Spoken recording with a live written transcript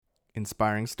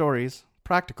Inspiring stories,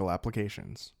 practical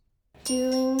applications.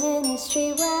 Doing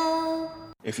ministry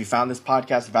well. If you found this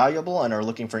podcast valuable and are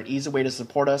looking for an easy way to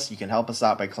support us, you can help us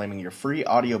out by claiming your free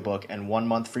audiobook and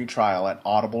 1-month free trial at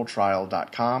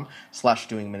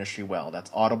audibletrial.com/doingministrywell. That's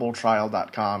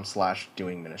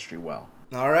audibletrial.com/doingministrywell.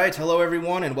 All right, hello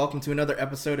everyone, and welcome to another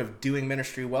episode of Doing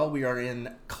Ministry Well. We are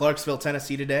in Clarksville,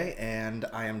 Tennessee today, and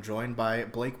I am joined by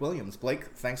Blake Williams. Blake,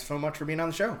 thanks so much for being on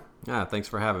the show. Yeah, thanks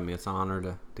for having me. It's an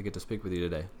honor to get to speak with you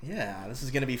today. Yeah, this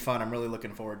is going to be fun. I'm really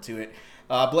looking forward to it.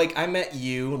 Blake, I met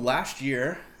you last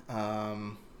year,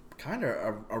 kind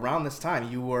of around this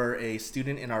time. You were a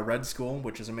student in our Red School,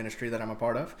 which is a ministry that I'm a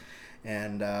part of,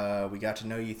 and we got to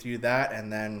know you through that,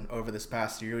 and then over this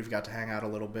past year, we've got to hang out a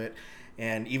little bit.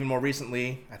 And even more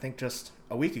recently, I think just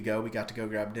a week ago, we got to go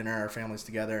grab dinner, our families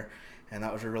together, and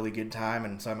that was a really good time.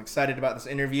 And so I'm excited about this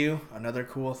interview. Another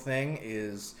cool thing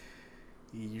is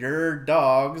your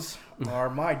dogs are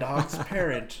my dog's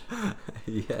parent.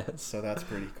 Yes. So that's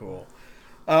pretty cool.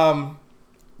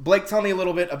 Blake, tell me a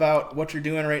little bit about what you're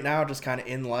doing right now, just kind of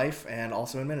in life and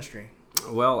also in ministry.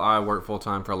 Well, I work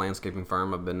full-time for a landscaping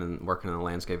firm. I've been working in the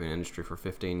landscaping industry for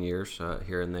 15 years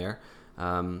here and there.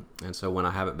 And so when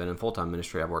I haven't been in full-time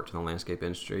ministry, I've worked in the landscape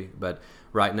industry. But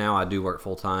right now I do work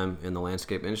full-time in the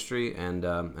landscape industry. And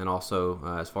also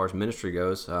as far as ministry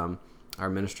goes, our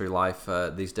ministry life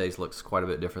these days looks quite a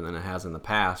bit different than it has in the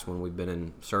past when we've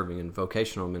been serving in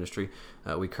vocational ministry.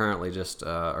 We currently just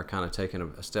are kind of taking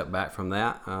a step back from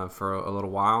that for a little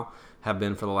while, have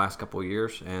been for the last couple of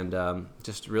years, and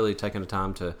just really taking the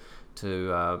time to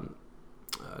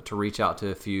reach out to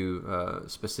a few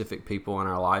specific people in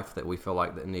our life that we feel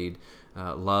like that need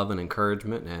love and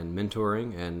encouragement and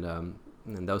mentoring and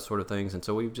those sort of things. And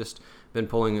so we've just been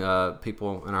pulling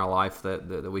people in our life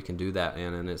that we can do that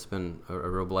in, and it's been a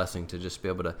real blessing to just be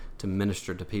able to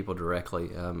minister to people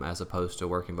directly as opposed to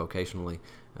working vocationally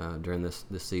during this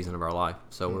season of our life.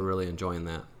 So we're really enjoying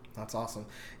that. That's awesome.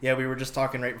 Yeah, we were just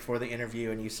talking right before the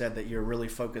interview, and you said that you're really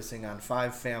focusing on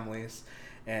 5 families.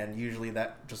 And usually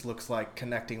that just looks like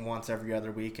connecting once every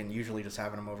other week and usually just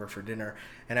having them over for dinner.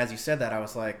 And as you said that, I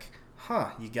was like,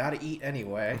 you got to eat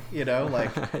anyway,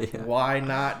 like yeah. Why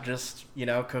not just,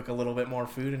 cook a little bit more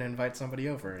food and invite somebody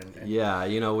over? Yeah,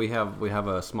 we have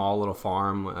a small little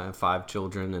farm, 5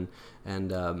 children,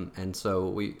 and so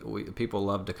we people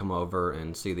love to come over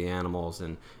and see the animals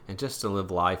and just to live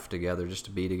life together, just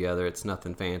to be together. It's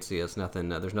nothing fancy. It's nothing.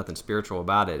 There's nothing spiritual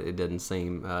about it. It didn't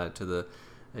seem to the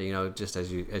just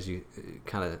as you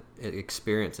kind of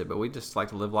experience it, but we just like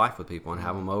to live life with people and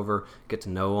have them over, get to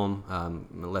know them,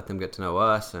 let them get to know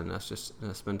us, and let's just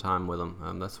spend time with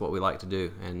them. That's what we like to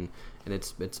do, and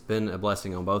it's been a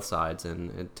blessing on both sides,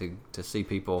 and to see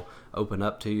people open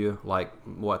up to you like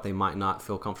what they might not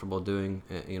feel comfortable doing,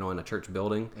 in a church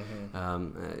building.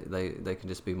 Mm-hmm. They can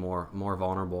just be more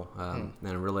vulnerable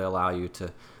and really allow you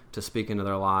to speak into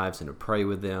their lives and to pray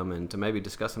with them and to maybe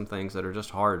discuss some things that are just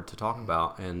hard to talk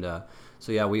about. And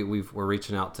so yeah, we're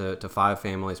reaching out to 5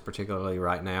 families particularly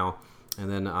right now,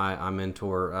 and then I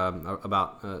mentor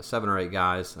about 7 or 8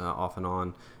 guys off and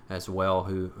on as well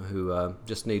who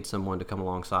just need someone to come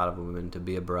alongside of them and to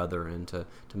be a brother and to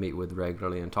meet with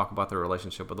regularly and talk about their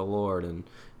relationship with the Lord and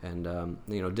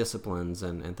disciplines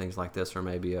and things like this, or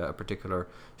maybe a particular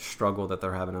struggle that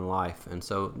they're having in life. And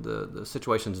so the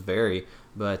situations vary,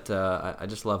 but I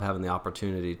just love having the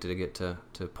opportunity to get to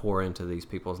pour into these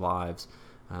people's lives,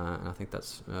 and I think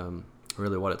that's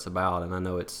really what it's about. And I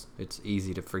know it's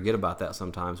easy to forget about that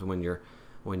sometimes when you're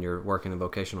working in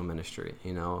vocational ministry,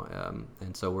 and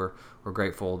so we're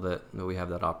grateful that we have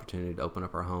that opportunity to open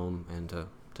up our home and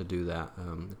to do that.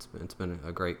 It's been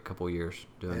a great couple of years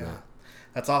doing that.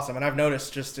 That's awesome. And I've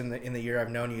noticed just in the year I've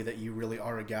known you that you really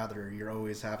are a gatherer. You're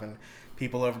always having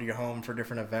people over to your home for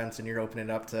different events, and you're opening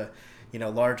it up to,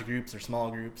 large groups or small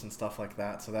groups and stuff like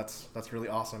that. So that's really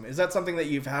awesome. Is that something that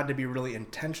you've had to be really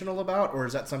intentional about, or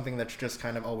is that something that's just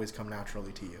kind of always come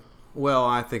naturally to you? Well,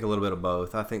 I think a little bit of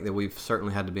both. I think that we've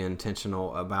certainly had to be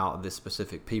intentional about the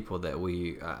specific people that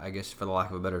we, I guess for the lack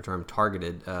of a better term,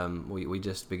 targeted. We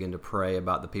just began to pray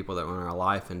about the people that were in our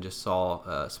life and just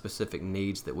saw specific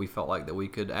needs that we felt like that we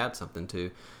could add something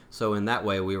to. So in that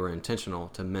way, we were intentional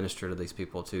to minister to these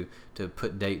people, to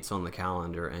put dates on the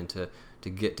calendar and to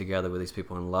get together with these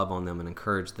people and love on them and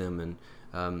encourage them and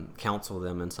counsel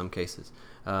them in some cases.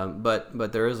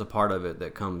 But there is a part of it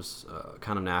that comes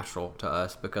kind of natural to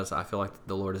us because I feel like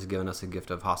the Lord has given us a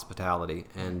gift of hospitality,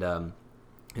 and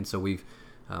so we've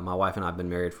my wife and I have been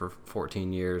married for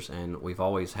 14 years, and we've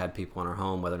always had people in our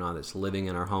home, whether or not it's living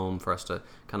in our home, for us to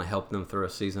kind of help them through a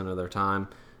season of their time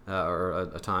or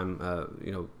a time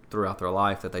throughout their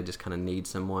life that they just kind of need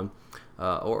someone.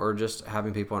 Or just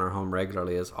having people in our home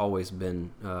regularly has always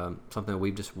been something that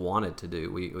we've just wanted to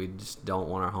do. We just don't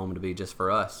want our home to be just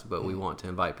for us, but we want to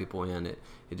invite people in.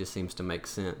 It just seems to make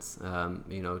sense,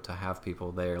 to have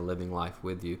people there living life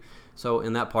with you. So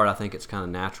in that part, I think it's kind of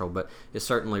natural, but it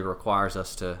certainly requires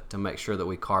us to make sure that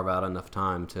we carve out enough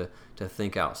time to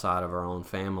think outside of our own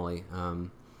family.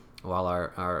 While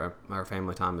our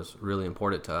family time is really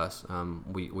important to us,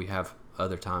 we have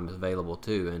other times available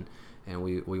too, and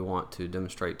we want to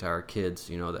demonstrate to our kids,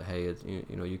 that hey,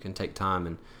 you can take time,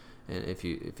 and if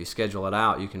you schedule it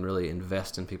out, you can really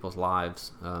invest in people's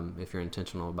lives if you're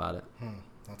intentional about it.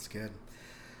 That's good.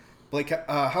 Blake,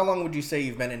 how long would you say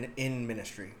you've been in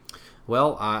ministry?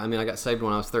 Well, I got saved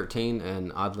when I was 13,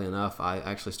 and oddly enough, I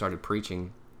actually started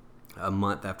preaching a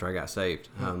month after I got saved,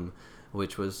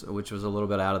 which was a little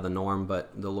bit out of the norm, but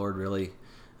the Lord really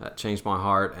changed my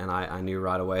heart, and I knew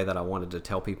right away that I wanted to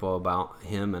tell people about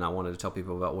Him, and I wanted to tell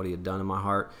people about what He had done in my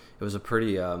heart. It was a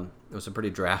pretty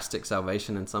drastic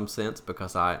salvation in some sense,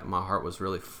 because my heart was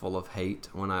really full of hate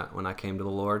when I came to the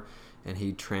Lord, and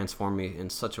He transformed me in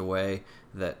such a way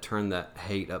that turned that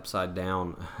hate upside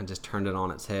down and just turned it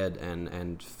on its head,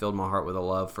 and filled my heart with a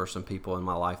love for some people in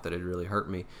my life that had really hurt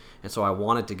me. And so I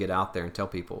wanted to get out there and tell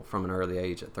people from an early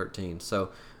age at 13.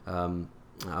 So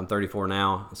I'm 34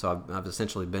 now, so I've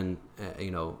essentially been,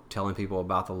 telling people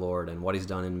about the Lord and what He's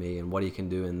done in me and what He can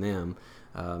do in them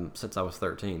since I was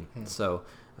 13. So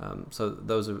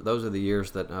those are the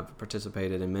years that I've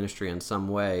participated in ministry in some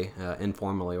way,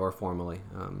 informally or formally,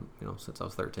 since I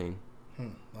was 13.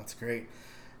 That's great.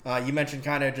 You mentioned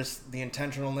kind of just the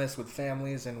intentionalness with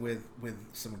families and with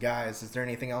some guys. Is there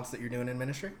anything else that you're doing in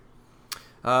ministry?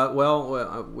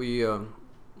 We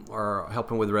are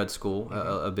helping with Red School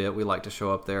a bit. We like to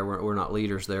show up there. We're not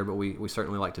leaders there, but we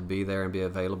certainly like to be there and be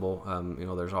available.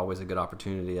 There's always a good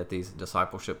opportunity at these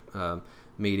discipleship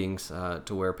meetings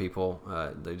to where people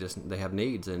they have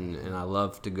needs, and I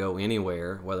love to go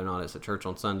anywhere, whether or not it's at church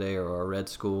on Sunday or a Red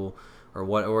School or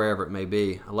wherever it may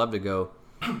be. I love to go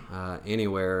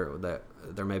anywhere that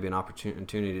there may be an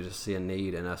opportunity to see a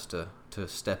need and us to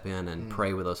step in and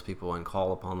pray with those people and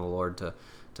call upon the Lord to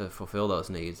fulfill those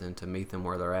needs and to meet them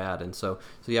where they're at. And so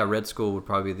yeah, Red School would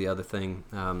probably be the other thing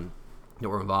that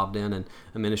we're involved in, and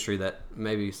a ministry that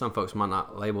maybe some folks might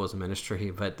not label as a ministry,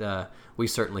 but we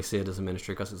certainly see it as a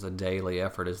ministry because it's a daily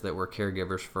effort, is that we're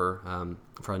caregivers for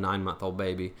a 9-month-old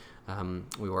baby.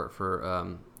 We work for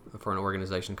an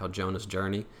organization called Jonah's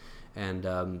Journey,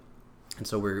 and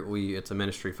so it's a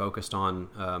ministry focused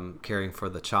on caring for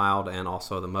the child and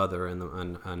also the mother, and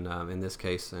in this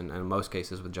case, and in most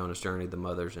cases with Jonah's Journey, the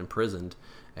mother's imprisoned,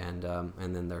 and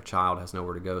then their child has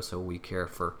nowhere to go, so we care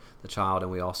for the child,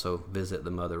 and we also visit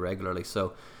the mother regularly.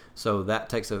 So that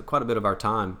takes quite a bit of our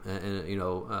time,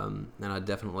 and I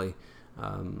definitely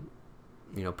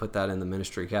put that in the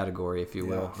ministry category, if you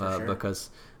will, sure. Because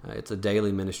it's a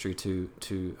daily ministry to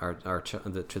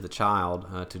the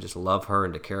child, to just love her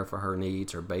and to care for her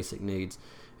needs, her basic needs,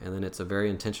 and then it's a very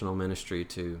intentional ministry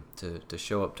to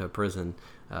show up to a prison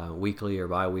weekly or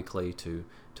bi-weekly to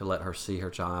let her see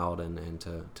her child and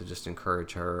to just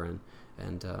encourage her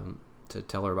and to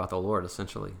tell her about the Lord,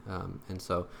 essentially. And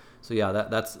so yeah,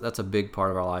 that's a big part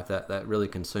of our life that really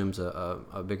consumes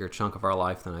a bigger chunk of our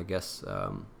life than I guess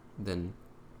than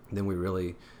we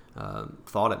really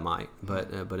thought it might,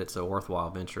 but it's a worthwhile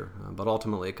venture. But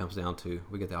ultimately, it comes down to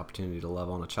we get the opportunity to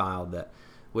love on a child that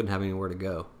wouldn't have anywhere to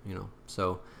go.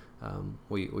 So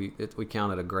we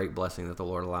count it a great blessing that the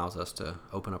Lord allows us to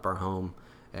open up our home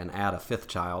and add a 5th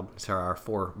child to our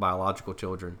 4 biological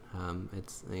children.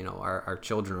 It's our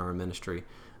children are a ministry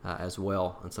as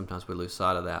well, and sometimes we lose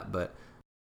sight of that, but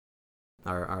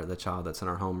the child that's in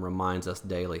our home reminds us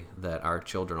daily that our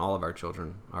children, all of our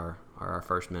children, are our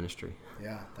first ministry.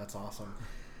 Yeah, that's awesome.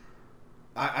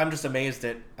 I'm just amazed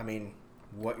at,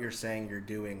 what you're saying you're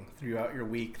doing throughout your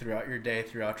week, throughout your day,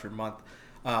 throughout your month.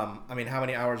 How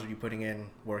many hours are you putting in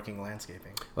working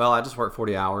landscaping? Well, I just work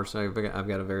 40 hours. I've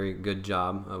got a very good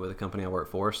job with the company I work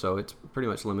for, so it's pretty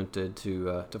much limited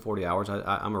to 40 hours.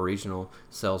 I'm a regional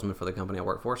salesman for the company I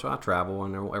work for, so I travel,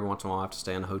 and every once in a while I have to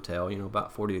stay in a hotel,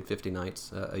 about 40 to 50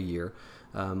 nights a year,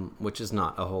 which is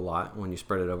not a whole lot when you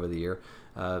spread it over the year.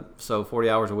 So 40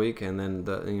 hours a week, and then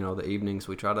the evenings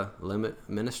we try to limit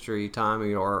ministry time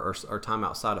or time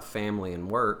outside of family and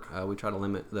work. We try to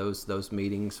limit those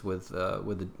meetings with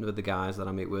the guys that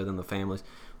I meet with and the families.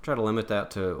 We try to limit that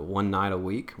to one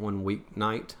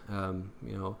weeknight,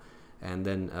 and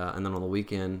then on the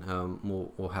weekend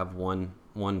we'll have one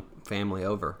one family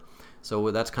over.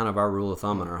 So that's kind of our rule of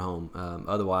thumb in our home.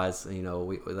 Otherwise,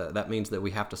 that means that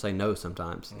we have to say no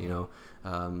sometimes.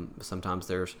 Sometimes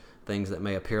there's things that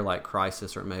may appear like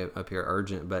crisis or it may appear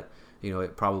urgent, but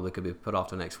it probably could be put off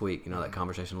to next week. That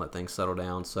conversation, let things settle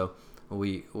down. So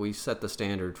we set the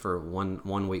standard for one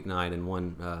weeknight and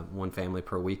one family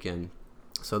per weekend,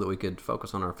 so that we could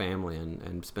focus on our family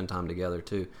and spend time together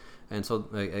too. And so,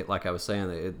 like I was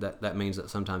saying, that means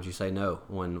that sometimes you say no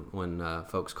when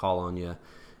folks call on you,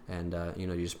 and you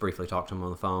just briefly talk to them on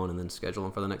the phone and then schedule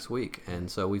them for the next week. And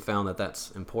so we found that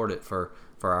that's important for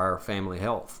our family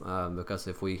health, because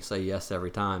if we say yes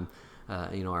every time,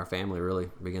 our family really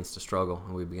begins to struggle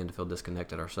and we begin to feel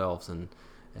disconnected ourselves. And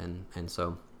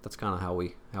so that's kind of how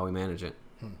we manage it.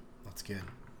 That's good.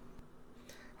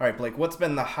 All right, Blake, what's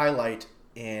been the highlight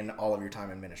in all of your time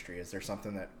in ministry? Is there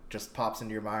something that just pops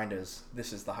into your mind as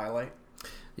this is the highlight?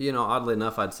 Oddly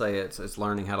enough, I'd say it's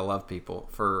learning how to love people.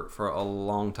 For a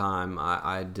long time,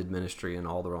 I did ministry in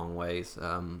all the wrong ways.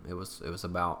 It was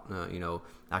about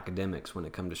academics when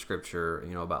it come to Scripture.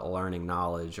 About learning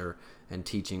knowledge and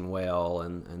teaching well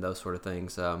and those sort of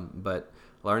things. But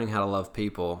learning how to love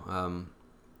people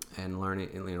and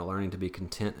learning to be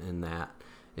content in that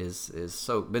is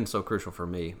been so crucial for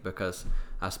me, because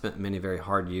I spent many very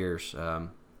hard years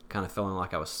kind of feeling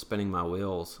like I was spinning my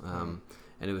wheels.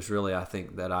 And it was really, I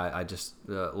think, that I just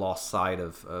lost sight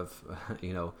of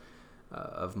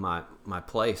my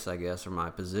place, I guess, or my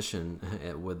position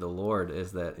with the Lord,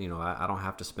 is that, I don't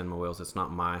have to spin my wheels. It's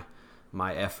not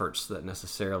my efforts that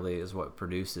necessarily is what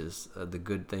produces the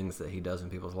good things that He does in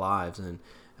people's lives, and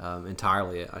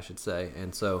entirely, I should say.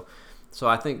 And so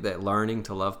I think that learning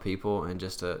to love people and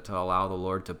just to allow the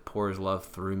Lord to pour His love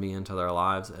through me into their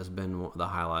lives has been the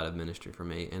highlight of ministry for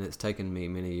me. And it's taken me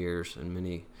many years and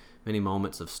many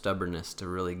moments of stubbornness to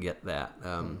really get that.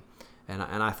 And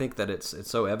I think that it's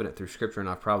so evident through Scripture, and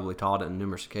I've probably taught it on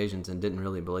numerous occasions and didn't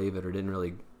really believe it or didn't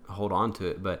really hold on to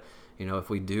it. But, if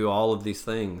we do all of these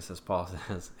things, as Paul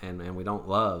says, and we don't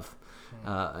love,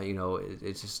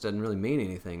 it just doesn't really mean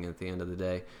anything at the end of the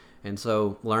day. And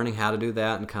so learning how to do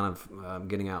that and kind of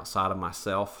getting outside of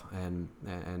myself and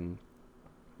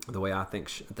the way I think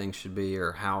things should be,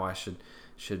 or how I should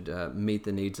meet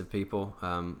the needs of people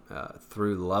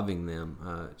through loving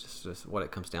them, just what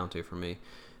it comes down to for me.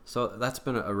 So that's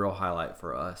been a real highlight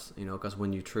for us, because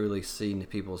when you truly see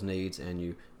people's needs and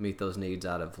you meet those needs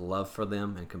out of love for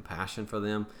them and compassion for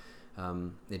them,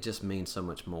 it just means so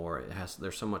much more.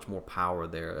 There's so much more power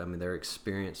there. I mean, they're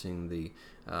experiencing the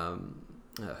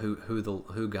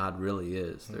who God really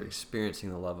is. They're experiencing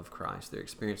the love of Christ. They're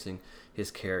experiencing His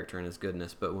character and His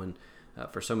goodness. But when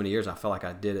for so many years I felt like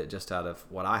I did it just out of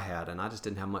what I had, and I just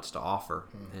didn't have much to offer.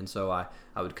 And so I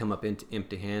would come up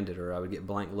empty-handed, or I would get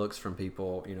blank looks from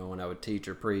people, when I would teach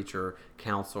or preach or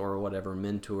counsel or whatever,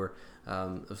 mentor.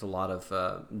 There's a lot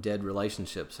of dead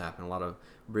relationships happen, a lot of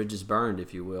bridges burned,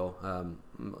 if you will,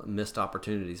 missed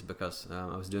opportunities because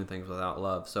I was doing things without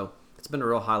love. So it's been a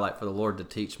real highlight for the Lord to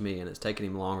teach me, and it's taken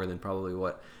Him longer than probably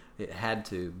what it had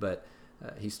to, but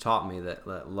He's taught me that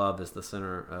love is the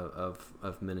center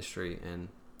of ministry, and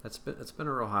it's been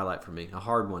a real highlight for me. A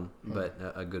hard one, but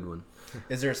a good one.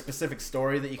 Is there a specific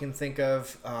story that you can think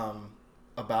of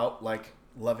about like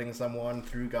loving someone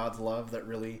through God's love that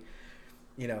really,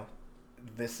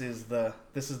 this is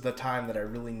the time that I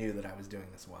really knew that I was doing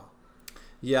this well?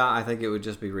 Yeah, I think it would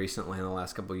just be recently in the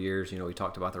last couple of years. We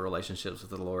talked about the relationships that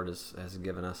the Lord has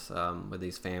given us with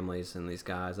these families and these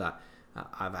guys.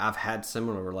 I've had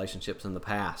similar relationships in the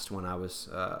past when I was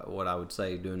what I would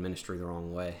say doing ministry the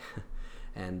wrong way,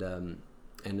 and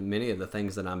many of the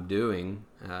things that I'm doing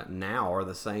now are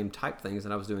the same type things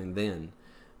that I was doing then.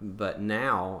 But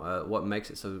now, what makes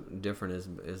it so different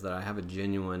is that I have a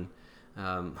genuine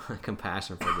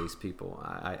compassion for these people.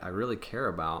 I really care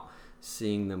about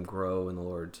seeing them grow in the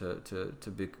Lord,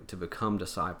 to become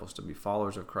disciples, to be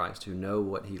followers of Christ, who know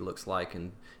what He looks like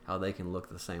and how they can look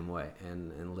the same way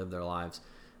and live their lives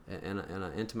in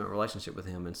an intimate relationship with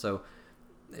Him. And so,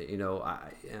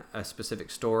 a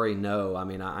specific story, no. I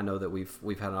mean, I know that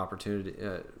we've had an opportunity,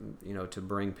 to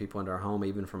bring people into our home,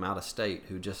 even from out of state,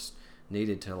 who just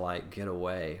needed to get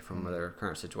away from their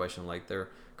current situation. Like their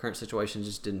current situation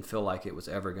just didn't feel like it was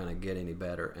ever going to get any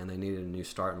better, and they needed a new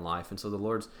start in life. And so the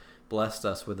Lord's blessed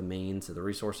us with the means and the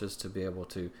resources to be able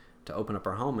to open up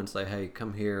our home and say, hey,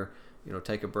 come here,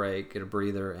 take a break, get a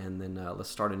breather, and then let's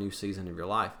start a new season of your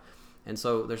life. And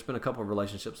so there's been a couple of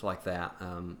relationships like that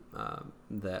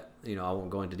that I won't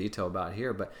go into detail about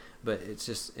here, but it's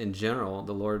just in general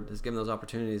the Lord has given those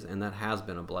opportunities, and that has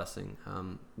been a blessing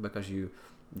because you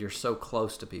you're so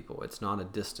close to people. It's not a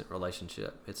distant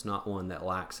relationship. It's not one that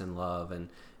lacks in love and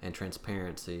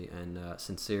transparency and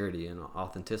sincerity and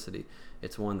authenticity.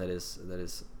 It's one that is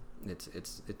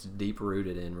it's deep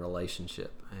rooted in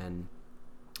relationship. And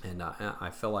I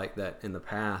feel like that in the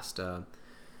past, the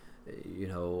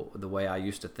way I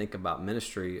used to think about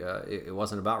ministry, it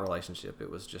wasn't about relationship. It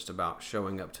was just about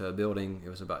showing up to a building. It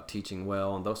was about teaching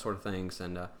well and those sort of things.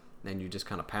 And you just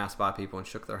kind of passed by people and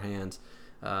shook their hands.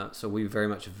 So we very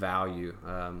much value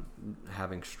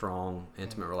having strong,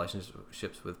 intimate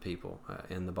relationships with people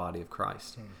in the body of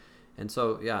Christ. And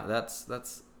so, yeah, that's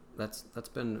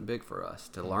been big for us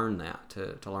to learn that,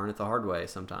 to learn it the hard way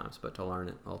sometimes, but to learn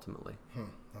it ultimately.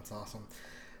 That's awesome.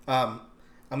 I'm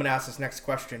going to ask this next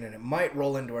question, and it might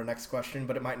roll into our next question,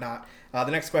 but it might not. The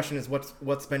next question is,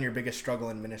 what's been your biggest struggle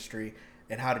in ministry,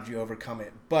 and how did you overcome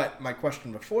it? But my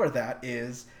question before that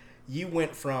is, you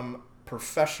went from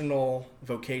professional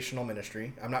vocational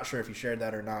ministry. I'm not sure if you shared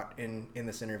that or not in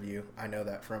this interview. I know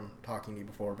that from talking to you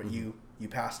before, but you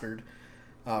pastored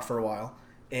for a while.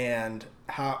 And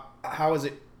how's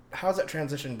that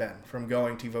transition been from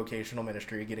going to vocational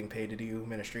ministry, getting paid to do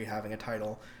ministry, having a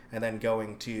title, and then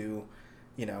going to,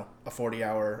 a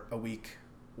 40-hour a week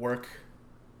work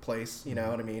place, you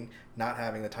know what I mean? Not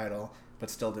having the title,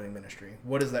 but still doing ministry.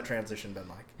 What has that transition been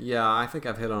like? Yeah, I think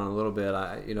I've hit on it a little bit.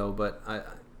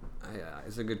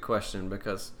 It's a good question,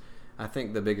 because I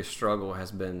think the biggest struggle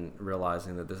has been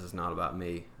realizing that this is not about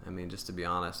me. I mean, just to be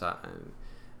honest, I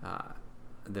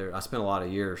spent a lot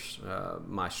of years.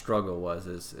 My struggle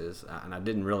is, and I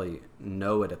didn't really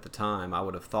know it at the time. I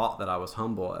would have thought that I was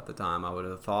humble at the time. I would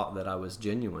have thought that I was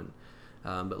genuine,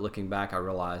 but looking back, I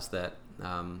realized that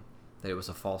it was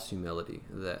a false humility.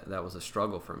 That was a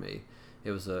struggle for me.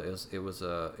 It was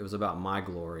about my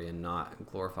glory and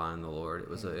not glorifying the Lord. It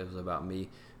was about me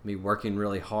working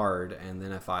really hard, and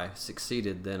then if I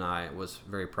succeeded, then I was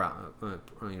very proud.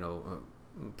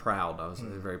 Proud. I was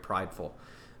very prideful.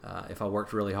 If I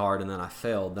worked really hard and then I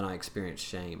failed, then I experienced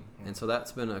shame. And so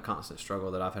that's been a constant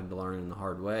struggle that I've had to learn in the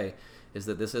hard way, is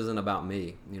that this isn't about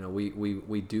me.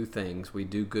 We do things, we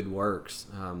do good works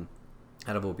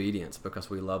out of obedience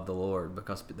because we love the Lord,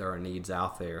 because there are needs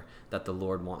out there that the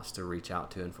Lord wants to reach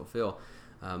out to and fulfill.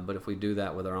 But if we do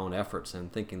that with our own efforts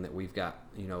and thinking that we've got,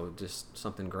 just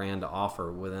something grand to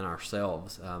offer within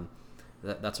ourselves,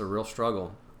 that's a real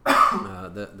struggle.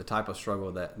 The type of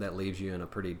struggle that leaves you in a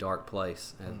pretty dark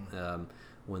place, and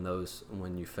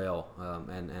when you fail,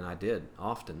 and I did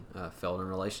often failed in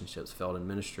relationships, failed in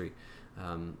ministry,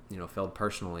 failed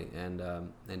personally, and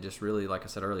just really, like I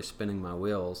said earlier, spinning my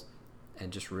wheels,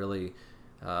 and just really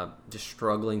just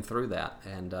struggling through that,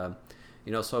 and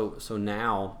so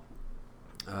now.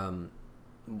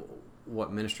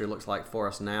 What ministry looks like for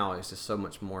us now is just so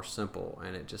much more simple,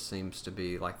 and it just seems to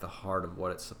be like the heart of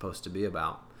what it's supposed to be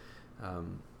about.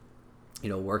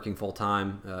 Working full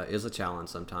time is a challenge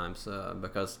sometimes,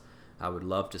 because I would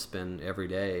love to spend every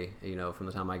day, from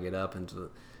the time I get up until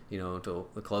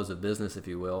the close of business, if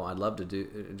you will. I'd love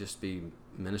to just be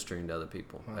ministering to other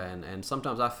people, and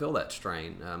sometimes I feel that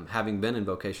strain, having been in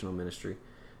vocational ministry,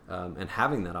 and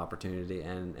having that opportunity,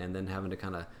 and then having to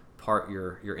kind of part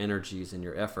your energies and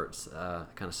your efforts,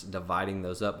 kind of dividing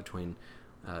those up between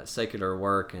secular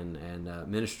work and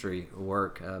ministry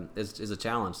work is a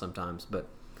challenge sometimes. But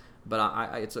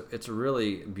it's a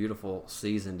really beautiful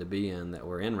season to be in that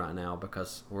we're in right now,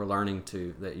 because we're learning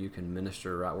that you can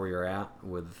minister right where you're at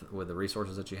with the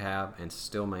resources that you have and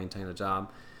still maintain a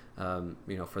job.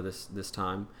 For this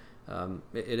time,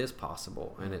 it is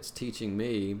possible, and it's teaching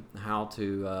me how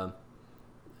to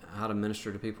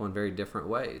minister to people in very different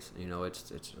ways.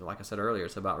 It's like I said earlier,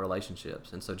 it's about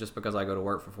relationships. And so just because I go to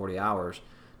work for 40 hours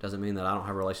doesn't mean that I don't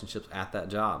have relationships at that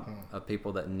job, of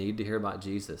people that need to hear about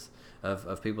Jesus,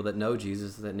 of people that know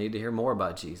Jesus that need to hear more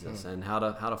about Jesus and how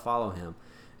to follow him.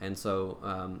 And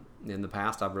so in the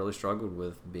past, I've really struggled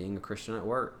with being a Christian at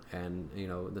work. And,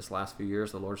 this last few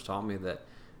years, the Lord's taught me that,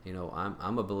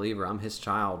 I'm a believer. I'm his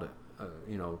child,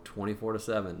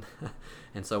 24/7.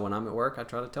 And so when I'm at work, I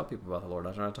try to tell people about the Lord.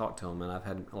 I try to talk to them, and I've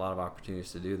had a lot of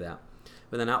opportunities to do that.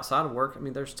 But then outside of work,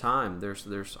 there's time,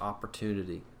 there's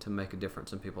opportunity to make a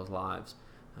difference in people's lives.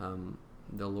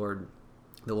 The Lord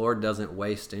doesn't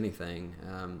waste anything,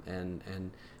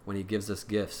 and when he gives us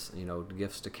gifts,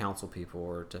 gifts to counsel people,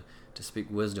 or to speak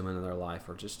wisdom into their life,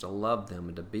 or just to love them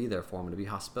and to be there for them and to be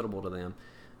hospitable to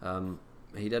them,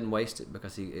 he doesn't waste it,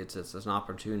 because it's an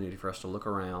opportunity for us to look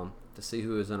around, to see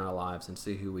who is in our lives, and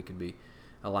see who we could be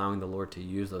allowing the Lord to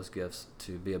use those gifts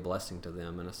to be a blessing to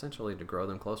them, and essentially to grow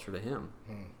them closer to him.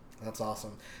 That's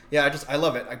awesome. Yeah, I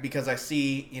love it, because I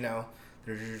see,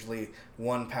 there's usually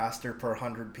one pastor per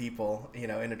 100 people, in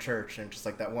a church, and just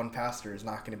like that one pastor is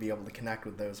not going to be able to connect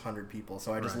with those 100 people.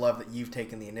 So I just love that you've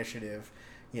taken the initiative,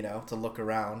 to look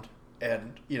around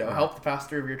and, help the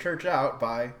pastor of your church out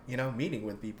by, meeting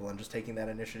with people and just taking that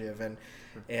initiative.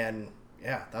 And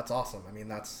yeah, that's awesome. I mean,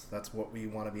 that's what we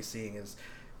want to be seeing is,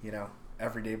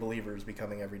 everyday believers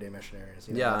becoming everyday missionaries.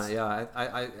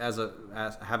 I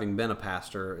as having been a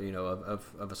pastor,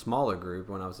 of a smaller group,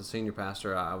 when I was a senior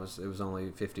pastor, it was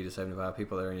only 50 to 75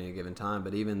 people there at any given time.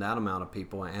 But even that amount of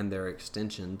people and their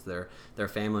extensions, their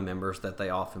family members that they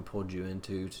often pulled you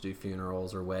into to do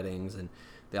funerals or weddings, and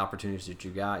the opportunities that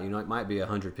you got, it might be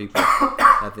 100 people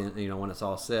at the when it's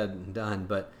all said and done,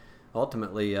 but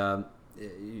ultimately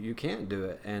you can't do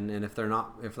it. And if they're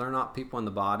not people in the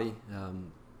body,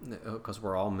 because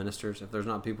we're all ministers, if there's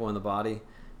not people in the body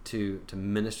to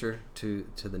minister to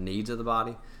the needs of the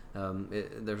body,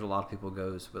 there's a lot of people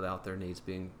goes without their needs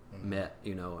being met,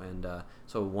 and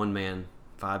so one man,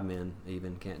 5 men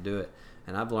even can't do it.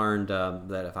 And I've learned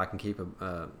that if I can keep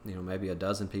maybe a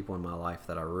dozen people in my life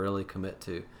that I really commit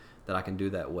to, that I can do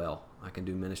that well. I can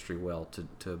do ministry well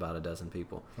to about a dozen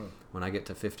people. When I get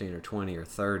to 15 or 20 or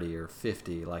 30 or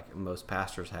 50, like most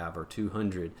pastors have, or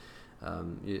 200,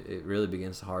 it really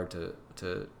begins hard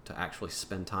to actually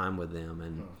spend time with them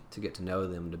and to get to know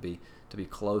them, to be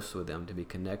close with them, to be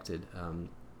connected.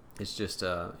 It's just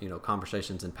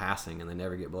conversations in passing, and they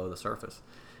never get below the surface.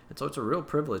 And so it's a real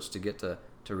privilege to get to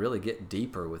really get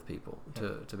deeper with people,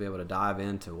 to be able to dive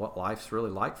into what life's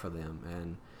really like for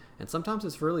them. And sometimes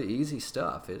it's really easy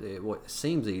stuff. It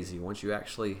seems easy once you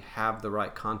actually have the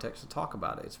right context to talk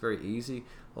about it. It's very easy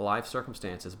life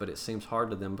circumstances, but it seems hard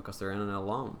to them because they're in it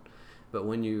alone. But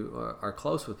when you are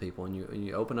close with people and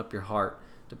you open up your heart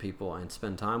to people and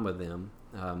spend time with them,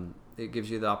 it gives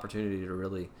you the opportunity to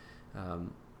really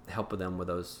help with them with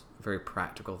those very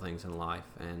practical things in life,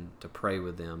 and to pray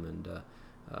with them, and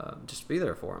just be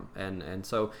there for them. And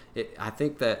so I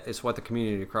think that it's what the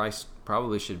community of Christ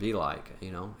probably should be like.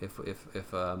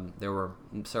 If there were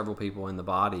several people in the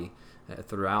body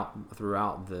throughout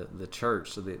the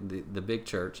church, so the big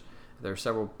church, there are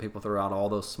several people throughout all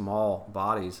those small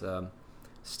bodies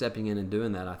stepping in and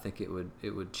doing that. I think it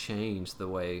would change the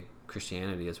way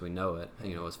Christianity as we know it,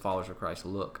 as followers of Christ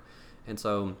look. And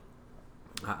so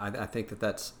I think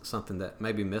that's something that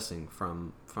may be missing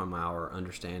from our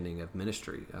understanding of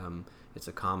ministry. It's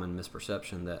a common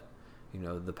misperception that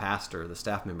the pastor, the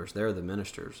staff members, they're the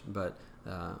ministers, but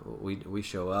we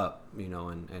show up,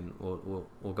 and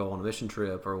we'll go on a mission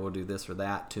trip, or we'll do this or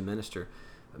that to minister.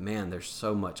 But man, there's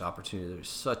so much opportunity. There's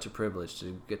such a privilege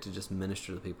to get to just minister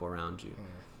to the people around you.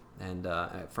 And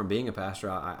from being a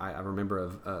pastor, I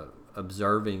remember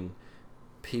observing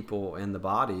people in the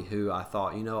body who I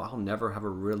thought, I'll never have a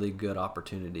really good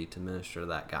opportunity to minister to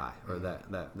that guy or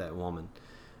that woman.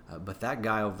 But that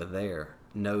guy over there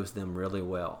knows them really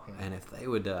well. And if they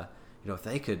would,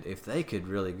 if they could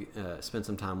really spend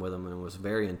some time with them and was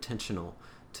very intentional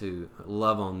to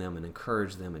love on them and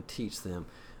encourage them and teach them,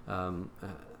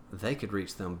 they could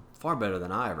reach them far better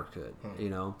than I ever could,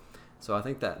 So I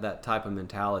think that type of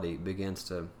mentality begins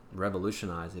to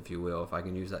revolutionize, if you will, if I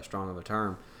can use that strong of a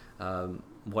term,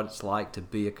 what it's like to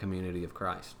be a community of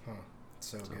Christ.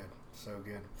 So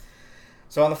good.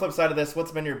 So on the flip side of this,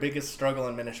 what's been your biggest struggle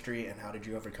in ministry, and how did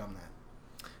you overcome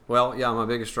that? Well, yeah, my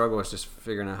biggest struggle is just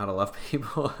figuring out how to love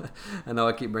people. I know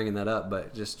I keep bringing that up,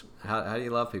 but just how do you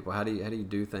love people? How do you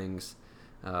do things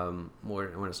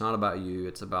when it's not about you?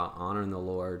 It's about honoring the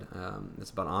Lord. It's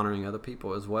about honoring other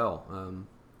people as well.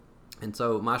 And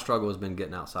so my struggle has been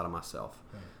getting outside of myself.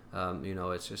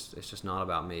 It's just not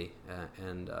about me,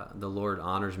 and the Lord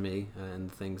honors me and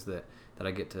the things that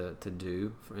I get to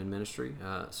do in ministry,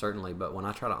 certainly. But when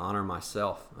I try to honor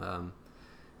myself,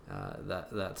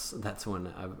 that's when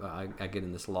I get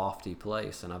in this lofty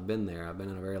place, and I've been there. I've been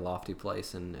in a very lofty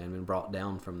place and been brought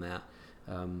down from that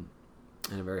in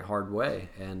a very hard way,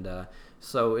 and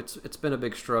so it's been a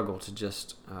big struggle to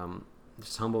just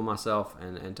humble myself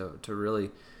and to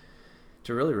really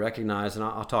recognize, and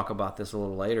I'll talk about this a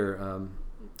little later,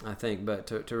 I think, but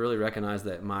to really recognize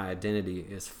that my identity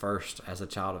is first as a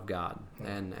child of God.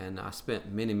 And I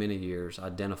spent many, many years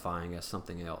identifying as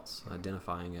something else,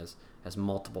 identifying as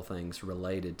multiple things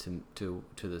related to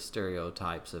the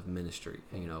stereotypes of ministry,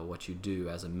 what you do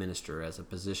as a minister, as a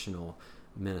positional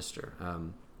minister.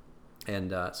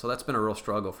 So that's been a real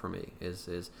struggle for me,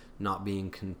 is not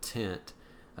being content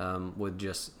with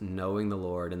just knowing the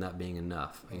Lord and that being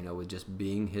enough, with just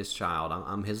being His child.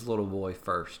 I'm His little boy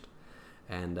first,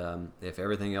 and if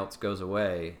everything else goes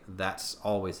away, that's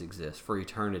always exists for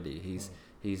eternity.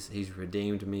 He's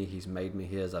redeemed me. He's made me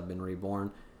His. I've been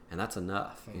reborn, and that's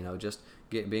enough. Just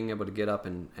being able to get up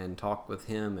and talk with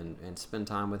him and spend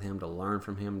time with him, to learn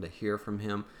from him, to hear from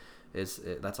him,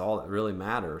 that's all that really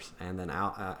matters. And then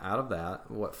out of that,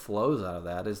 what flows out of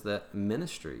that is that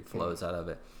ministry flows out of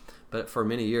it. But for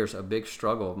many years, a big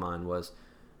struggle of mine was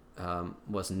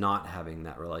not having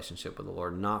that relationship with the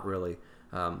Lord, not really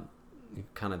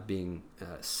kind of being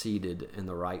seated in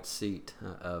the right seat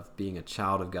of being a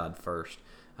child of God first.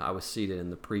 I was seated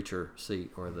in the preacher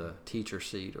seat or the teacher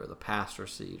seat or the pastor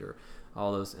seat or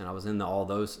all those, and I was in all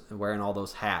those, wearing all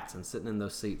those hats and sitting in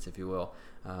those seats, if you will.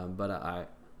 But I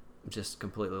just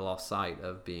completely lost sight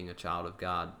of being a child of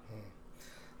God.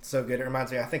 So good. It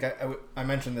reminds me, I think I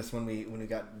mentioned this when we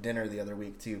got dinner the other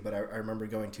week too, but I remember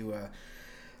going to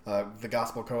the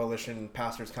Gospel Coalition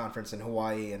Pastors Conference in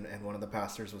Hawaii, and one of the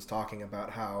pastors was talking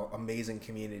about how amazing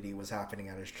community was happening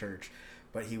at his church,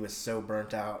 but he was so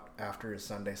burnt out after his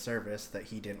Sunday service that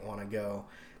he didn't want to go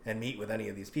and meet with any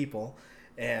of these people.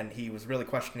 And he was really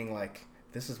questioning, like,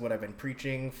 this is what I've been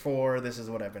preaching for, this is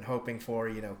what I've been hoping for,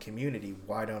 community.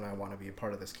 Why don't I want to be a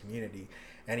part of this community?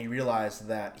 And he realized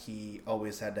that he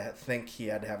always had to think he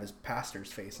had to have his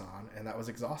pastor's face on, and that was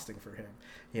exhausting for him,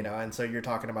 And so you're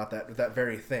talking about that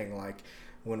very thing, like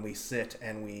when we sit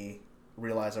and we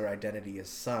realize our identity as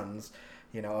sons,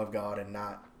 of God, and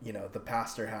not, the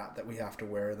pastor hat that we have to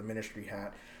wear, the ministry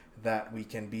hat, that we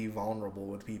can be vulnerable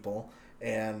with people.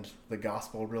 And the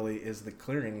gospel really is the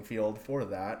clearing field for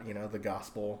that. The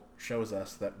gospel shows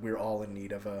us that we're all in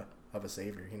need of a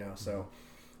savior, so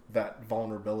that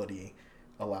vulnerability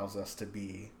allows us to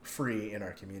be free in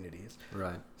our communities.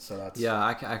 Right. So that's... Yeah,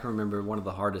 I can remember one of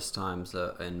the hardest times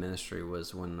in ministry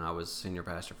was when I was senior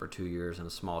pastor for 2 years in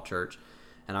a small church.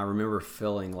 And I remember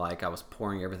feeling like I was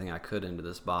pouring everything I could into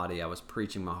this body. I was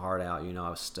preaching my heart out. I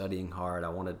was studying hard. I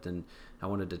wanted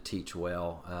to teach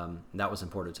well. That was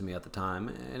important to me at the time,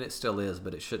 and it still is,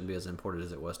 but it shouldn't be as important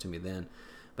as it was to me then.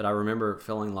 But I remember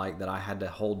feeling like that I had to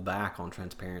hold back on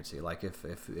transparency. Like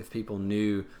if people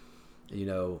knew,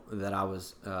 that I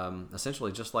was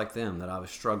essentially just like them, that I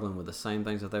was struggling with the same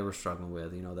things that they were struggling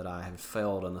with, that I had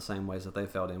failed in the same ways that they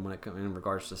failed in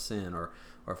regards to sin, or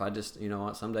if I just,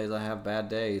 some days I have bad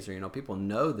days, or, people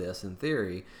know this in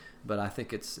theory, but I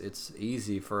think it's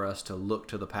easy for us to look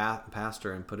to the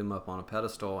pastor and put him up on a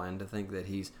pedestal and to think that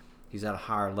he's at a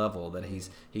higher level, that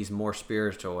he's more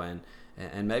spiritual, and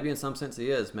maybe in some sense he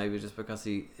is, maybe just because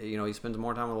he spends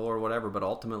more time with the Lord or whatever, but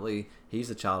ultimately he's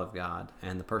a child of God,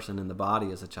 and the person in the body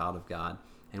is a child of God,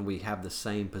 and we have the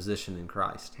same position in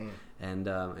Christ. And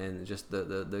just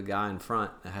the guy in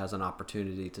front has an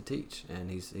opportunity to teach,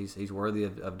 and he's worthy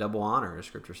of double honor, as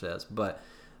Scripture says. But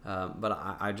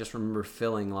I just remember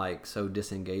feeling like so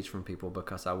disengaged from people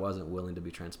because I wasn't willing to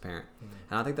be transparent.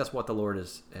 And I think that's what the Lord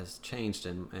has changed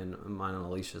in mine and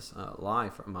Alicia's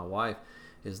life, or my wife,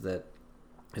 is that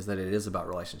it is about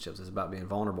relationships. It's about being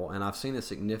vulnerable. And I've seen a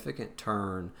significant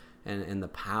turn in the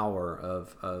power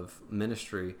of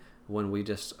ministry when we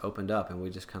just opened up and we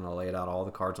just kind of laid out all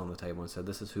the cards on the table and said,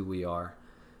 this is who we are.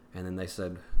 And then they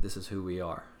said, this is who we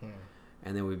are.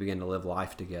 And then we began to live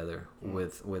life together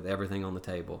with everything on the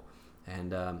table.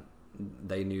 And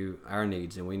they knew our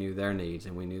needs and we knew their needs,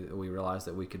 and we realized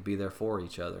that we could be there for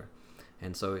each other.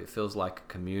 And so it feels like a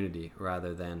community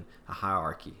rather than a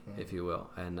hierarchy, if you will.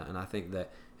 And I think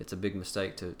that it's a big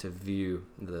mistake to view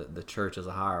the church as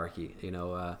a hierarchy,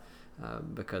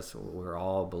 because we're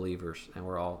all believers and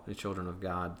we're all children of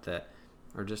God that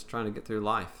are just trying to get through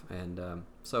life. And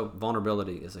so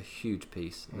vulnerability is a huge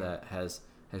piece that has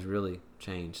really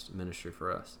changed ministry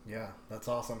for us. Yeah, that's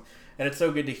awesome. And it's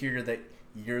so good to hear that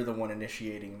you're the one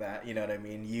initiating that, you know what I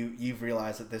mean? You've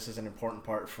realized that this is an important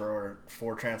part for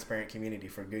transparent community,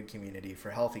 for good community, for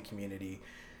healthy community,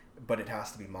 but it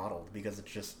has to be modeled, because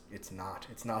it's not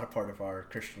a part of our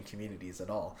Christian communities at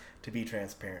all to be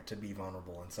transparent, to be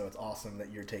vulnerable. And so it's awesome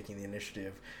that you're taking the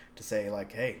initiative to say,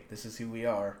 like, hey, this is who we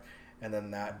are. And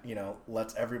then that,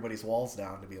 lets everybody's walls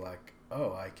down to be like,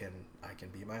 oh, I can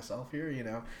be myself here,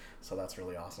 So that's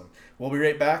really awesome. We'll be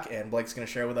right back, and Blake's going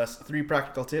to share with us 3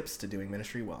 practical tips to doing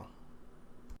ministry well.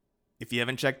 If you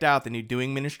haven't checked out the new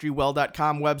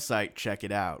doingministrywell.com website, check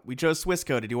it out. We chose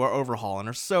Swissco to do our overhaul and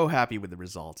are so happy with the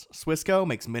results. Swissco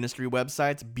makes ministry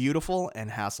websites beautiful and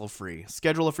hassle-free.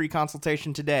 Schedule a free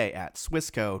consultation today at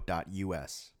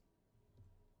swissco.us.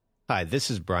 Hi, this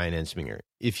is Brian Ensminger.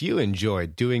 If you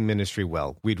enjoyed doing ministry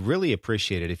well, we'd really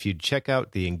appreciate it if you'd check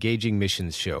out the Engaging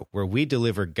Missions Show, where we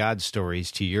deliver God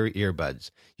stories to your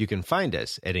earbuds. You can find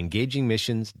us at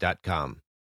engagingmissions.com.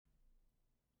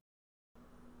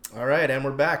 All right, and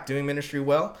we're back doing ministry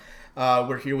well.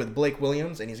 We're here with Blake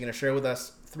Williams, and he's going to share with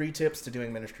us 3 tips to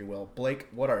doing ministry well. Blake,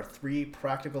 what are 3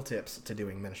 practical tips to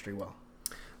doing ministry well?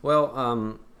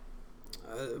 Well,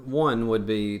 one would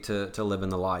be to live in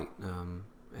the light,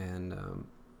 and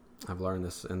I've learned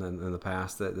this in the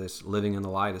past that this living in the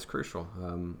light is crucial,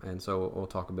 and so we'll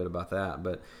talk a bit about that.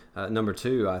 But number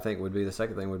 2, I think, would be the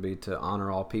second thing would be to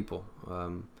honor all people,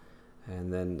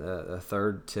 and then a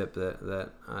third tip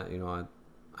that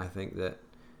I think that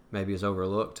maybe is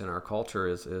overlooked in our culture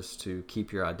is to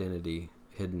keep your identity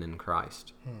hidden in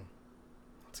Christ.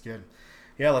 That's good.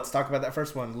 Yeah, let's talk about that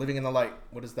first one. Living in the light.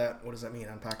 What does that mean?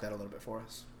 Unpack that a little bit for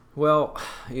us. Well,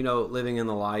 living in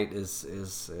the light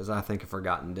is I think a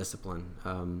forgotten discipline.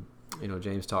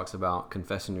 James talks about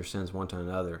confessing your sins one to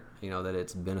another. That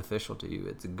it's beneficial to you,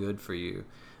 it's good for you,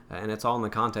 and it's all in the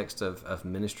context of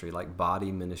ministry, like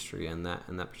body ministry, in that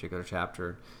particular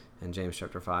chapter, in James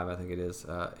chapter 5, I think it is.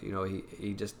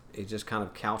 He just kind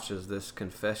of couches this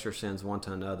confess your sins one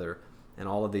to another, and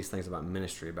all of these things about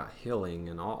ministry, about healing,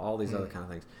 and all these other kind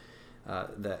of things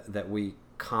that we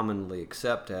commonly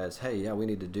accept as, hey, yeah, we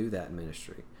need to do that in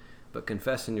ministry. But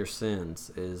confessing your sins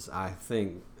is, I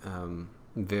think,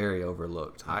 very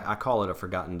overlooked. I call it a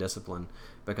forgotten discipline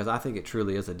because I think it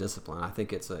truly is a discipline. I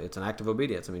think it's an act of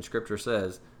obedience. I mean, Scripture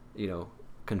says,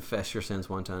 confess your sins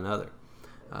one to another.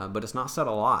 But it's not said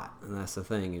a lot, and that's the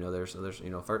thing. There's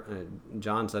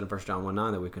John said in 1 John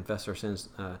 1:9 that we confess our sins,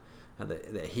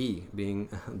 that He, being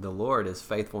the Lord, is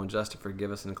faithful and just to forgive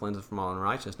us and cleanse us from all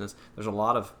unrighteousness. There's a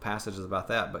lot of passages about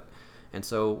that, and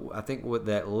so I think with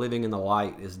that, living in the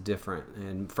light is different,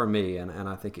 and for me, and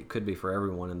I think it could be for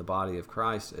everyone in the body of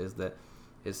Christ,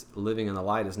 is living in the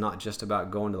light is not just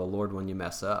about going to the Lord when you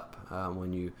mess up,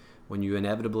 when you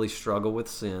inevitably struggle with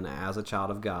sin as a child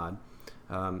of God.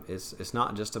 It's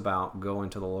not just about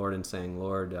going to the Lord and saying,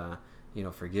 Lord,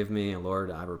 forgive me, and Lord,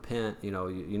 I repent. You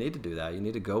need to do that. You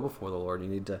need to go before the Lord. You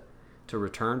need to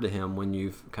return to Him when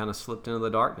you've kind of slipped into the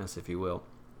darkness, if you will.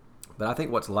 But I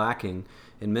think what's lacking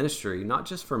in ministry, not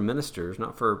just for ministers,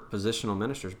 not for positional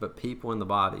ministers, but people in the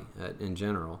body in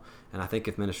general, and I think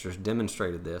if ministers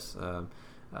demonstrated this,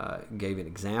 gave an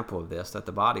example of this, that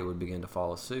the body would begin to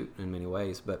follow suit in many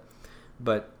ways. But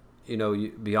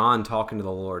beyond talking to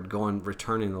the Lord,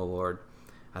 returning to the Lord,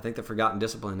 I think the forgotten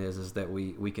discipline is that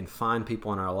we can find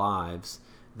people in our lives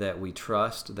that we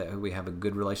trust, that we have a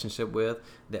good relationship with,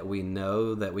 that we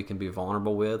know that we can be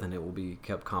vulnerable with, and it will be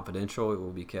kept confidential. It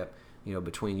will be kept,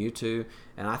 between you two.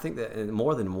 And I think that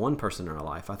more than one person in our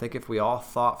life, I think if we all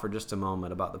thought for just a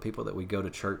moment about the people that we go to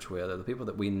church with, or the people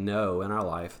that we know in our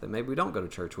life that maybe we don't go to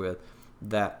church with,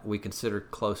 that we consider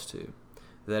close to,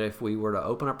 that if we were to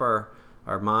open up our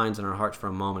minds and our hearts for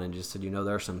a moment and just said,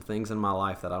 there are some things in my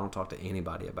life that I don't talk to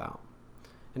anybody about.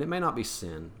 And it may not be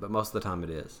sin, but most of the time it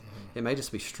is. Mm-hmm. It may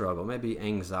just be struggle. It may be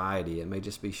anxiety. It may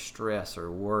just be stress or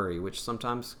worry, which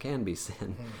sometimes can be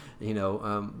sin,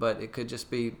 but it could just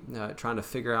be trying to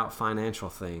figure out financial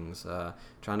things,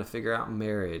 trying to figure out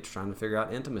marriage, trying to figure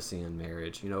out intimacy in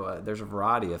marriage. There's a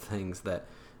variety of things that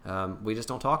we just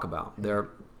don't talk about. Mm-hmm.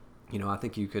 I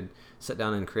think you could sit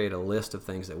down and create a list of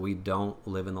things that we don't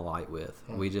live in the light with.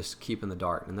 We just keep in the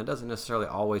dark. And that doesn't necessarily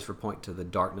always point to the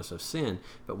darkness of sin,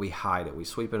 but we hide it. We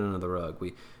sweep it under the rug.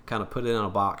 We kind of put it in a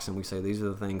box and we say, these are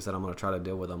the things that I'm going to try to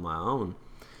deal with on my own.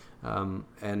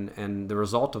 And the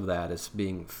result of that is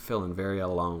feeling very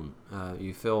alone.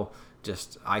 You feel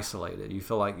just isolated. You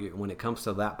feel like when it comes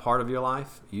to that part of your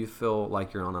life, you feel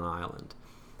like you're on an island.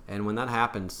 And when that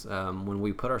happens, when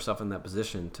we put ourselves in that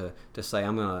position to say,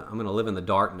 I'm gonna live in the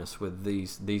darkness with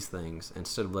these things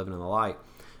instead of living in the light,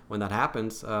 when that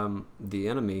happens, the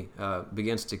enemy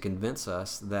begins to convince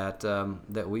us that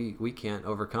we can't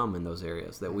overcome in those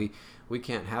areas, that we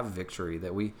can't have victory,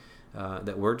 that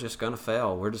we're just gonna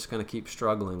fail, we're just gonna keep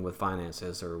struggling with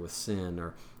finances or with sin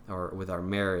or with our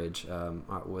marriage,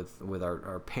 with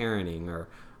our parenting or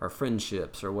our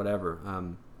friendships or whatever.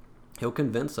 He'll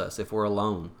convince us, if we're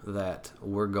alone, that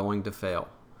we're going to fail,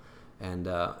 and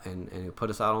he'll put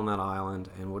us out on that island,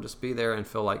 and we'll just be there and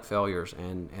feel like failures,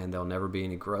 and there'll never be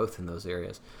any growth in those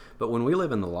areas. But when we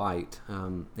live in the light,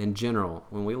 in general,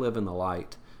 when we live in the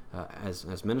light,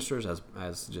 as ministers,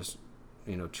 as just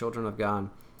children of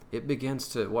God, it begins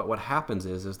to what happens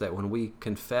is that when we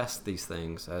confess these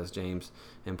things, as James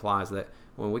implies, that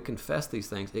when we confess these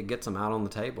things, it gets them out on the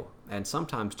table. And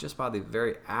sometimes just by the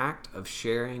very act of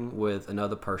sharing with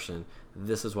another person,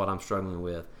 this is what I'm struggling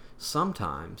with,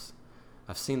 sometimes,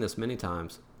 I've seen this many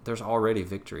times, there's already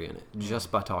victory in it just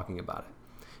by talking about it.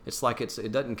 It's like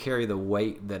it doesn't carry the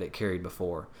weight that it carried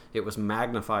before. It was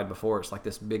magnified before. It's like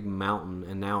this big mountain,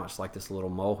 and now it's like this little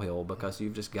molehill because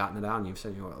you've just gotten it out and you've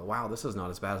said, wow, this is not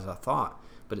as bad as I thought,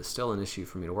 but it's still an issue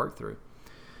for me to work through.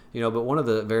 But one of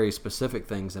the very specific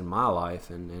things in my life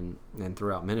and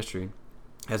throughout ministry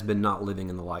has been not living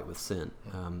in the light with sin.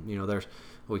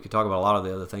 We could talk about a lot of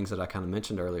the other things that I kind of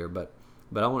mentioned earlier, but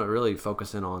I want to really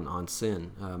focus in on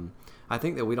sin. I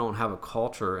think that we don't have a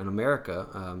culture in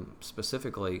America,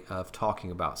 specifically, of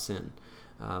talking about sin.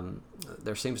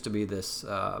 There seems to be this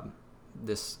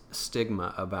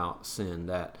stigma about sin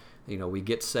that we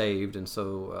get saved, and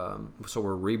so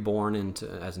we're reborn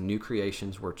as new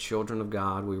creations. We're children of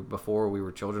God. Before we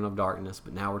were children of darkness,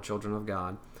 but now we're children of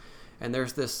God. And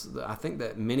there's this. I think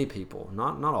that many people,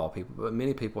 not all people, but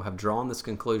many people have drawn this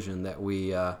conclusion that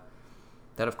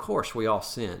that of course we all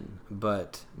sin,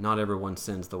 but not everyone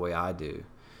sins the way I do,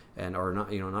 or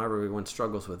not everyone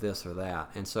struggles with this or that.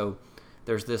 And so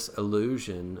there's this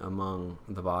illusion among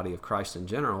the body of Christ in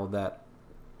general that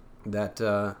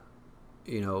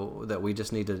we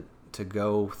just need to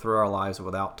go through our lives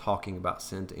without talking about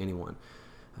sin to anyone.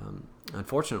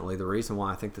 Unfortunately, the reason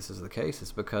why I think this is the case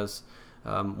is because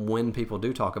when people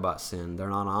do talk about sin, they're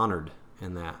not honored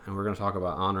in that. And we're going to talk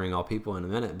about honoring all people in a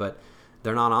minute, but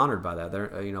they're not honored by that.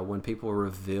 When people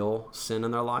reveal sin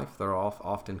in their life, they're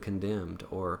often condemned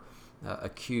or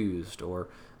accused or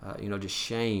just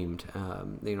shamed.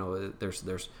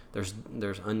 There's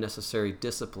unnecessary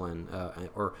discipline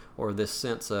or this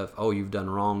sense of, oh, you've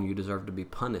done wrong, you deserve to be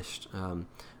punished.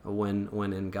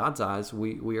 When in God's eyes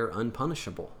we are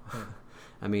unpunishable.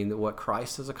 I mean, what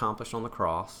Christ has accomplished on the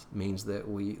cross means that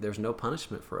there's no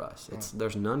punishment for us.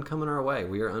 There's none coming our way.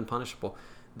 We are unpunishable.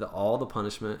 All the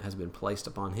punishment has been placed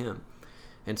upon him.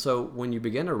 And so when you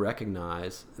begin to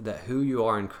recognize that who you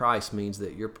are in Christ means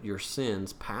that your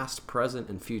sins, past, present,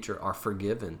 and future, are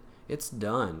forgiven. It's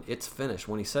done. It's finished.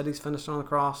 When he said he's finished on the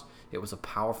cross, it was a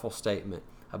powerful statement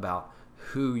about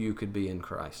who you could be in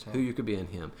Christ, who you could be in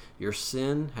him. Your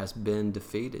sin has been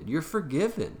defeated. You're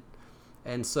forgiven.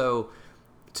 And so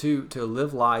to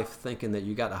live life thinking that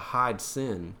you got to hide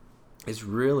sin is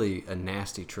really a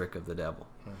nasty trick of the devil.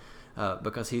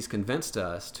 Because he's convinced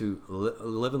us to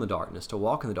live in the darkness, to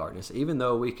walk in the darkness, even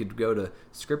though we could go to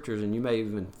scriptures, and you may have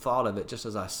even thought of it just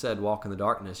as I said, walk in the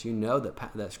darkness. You know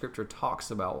that scripture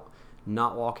talks about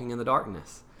not walking in the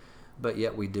darkness, but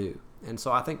yet we do. And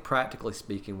so I think practically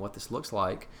speaking, what this looks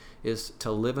like is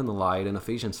to live in the light. In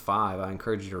Ephesians 5, I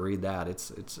encourage you to read that.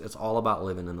 It's all about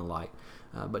living in the light.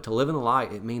 But to live in the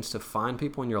light, it means to find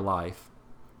people in your life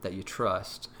that you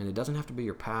trust. And it doesn't have to be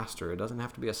your pastor. It doesn't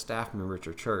have to be a staff member at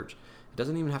your church. It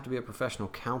doesn't even have to be a professional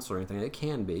counselor or anything. It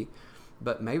can be.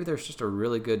 But maybe there's just a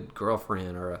really good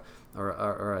girlfriend or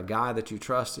a guy that you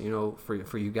trust,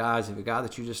 for you guys, a guy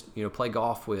that you just, play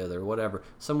golf with or whatever.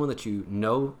 Someone that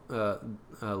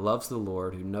loves the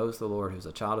Lord, who knows the Lord, who's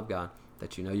a child of God,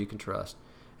 that you can trust.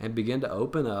 And begin to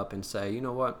open up and say, you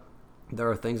know what? There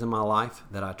are things in my life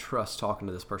that I trust talking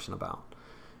to this person about.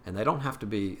 And they don't have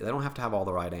to have all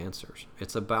the right answers.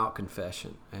 It's about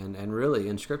confession. And really,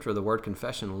 in Scripture, the word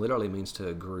confession literally means to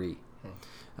agree.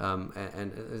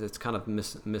 And it's kind of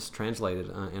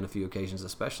mistranslated in a few occasions,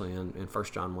 especially in 1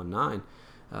 John 1:9.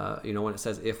 When it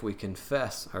says, if we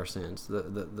confess our sins,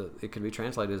 it could be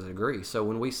translated as agree. So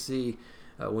when we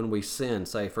sin,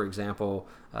 say, for example,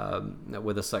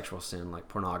 with a sexual sin like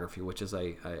pornography, which is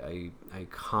a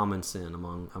common sin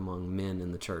among men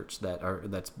in the church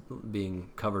that's being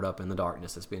covered up in the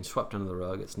darkness, it's being swept under the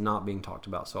rug, it's not being talked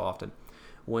about so often.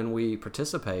 When we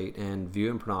participate in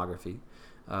viewing pornography,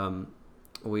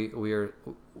 we are,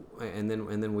 and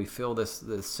then we feel this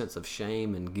sense of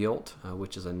shame and guilt,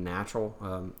 which is a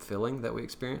natural feeling that we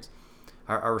experience.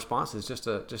 Our response is just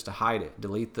to hide it,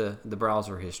 delete the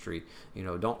browser history.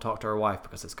 Don't talk to our wife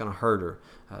because it's going to hurt her.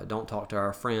 Don't talk to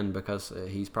our friend because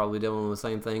he's probably dealing with the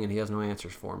same thing and he has no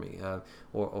answers for me.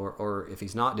 Or if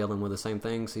he's not dealing with the same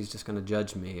things, he's just going to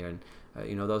judge me, and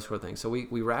those sort of things. So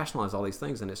we rationalize all these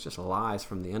things, and it's just lies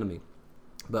from the enemy.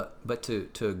 But to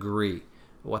agree,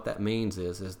 what that means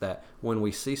is that when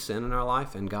we see sin in our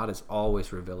life, and God is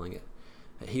always revealing it,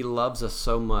 He loves us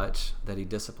so much that He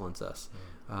disciplines us.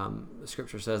 The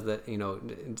Scripture says that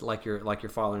like your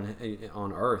Father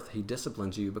on earth, He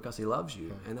disciplines you because He loves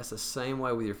you, and that's the same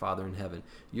way with your Father in heaven.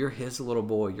 You're His little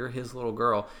boy, you're His little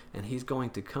girl, and He's going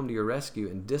to come to your rescue.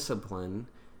 And discipline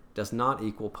does not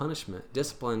equal punishment.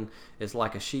 Discipline is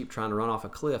like a sheep trying to run off a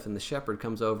cliff, and the shepherd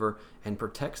comes over and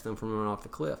protects them from running off the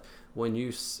cliff. When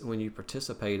you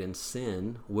participate in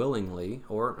sin willingly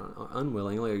or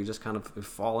unwillingly, or you just kind of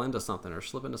fall into something or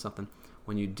slip into something,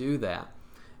 when you do that,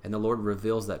 and the Lord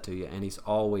reveals that to you, and He's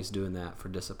always doing that for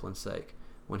discipline's sake.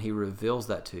 When He reveals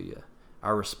that to you,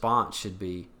 our response should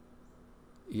be,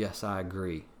 yes, I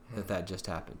agree that just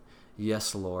happened.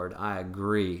 Yes, Lord, I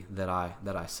agree that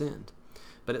I sinned.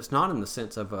 But it's not in the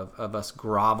sense of us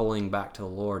groveling back to the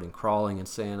Lord and crawling and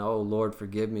saying, "Oh Lord,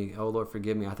 forgive me. Oh Lord,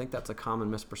 forgive me." I think that's a common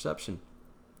misperception.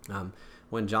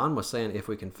 When John was saying if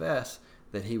we confess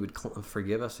that he would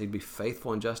forgive us, he'd be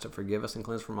faithful and just to forgive us and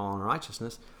cleanse from all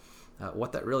unrighteousness.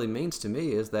 What that really means to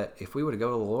me is that if we were to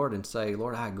go to the Lord and say,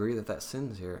 "Lord, I agree that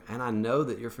sin's here, and I know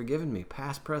that you're forgiven me,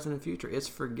 past, present, and future. It's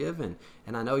forgiven,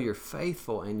 and I know you're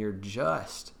faithful and you're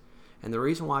just." And the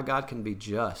reason why God can be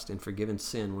just and forgiven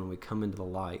sin when we come into the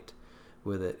light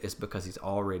with it is because he's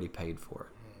already paid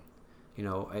for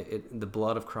it. The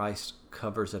blood of Christ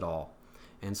covers it all.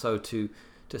 And so to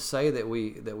say that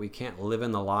we can't live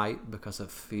in the light because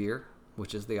of fear,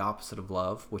 which is the opposite of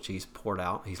love, which he's poured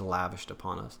out, he's lavished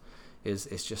upon us,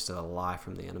 is just a lie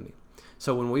from the enemy.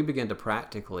 So when we begin to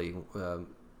practically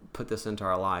put this into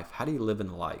our life, how do you live in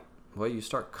the light? Well, you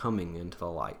start coming into the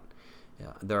light.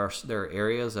 There are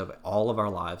areas of all of our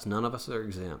lives, none of us are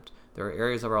exempt. There are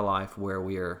areas of our life where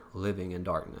we are living in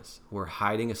darkness. We're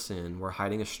hiding a sin, we're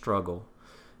hiding a struggle.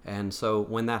 And so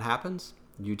when that happens,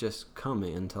 you just come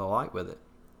into the light with it.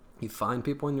 You find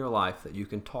people in your life that you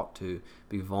can talk to,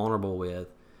 be vulnerable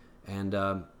with, and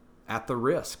at the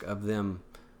risk of them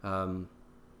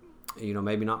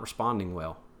maybe not responding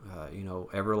well.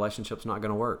 Every relationship's not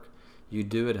going to work. You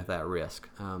do it at that risk.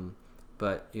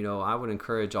 But I would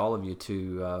encourage all of you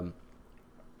to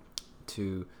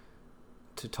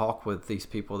talk with these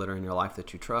people that are in your life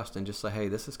that you trust and just say, "Hey,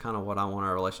 this is kind of what I want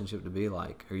our relationship to be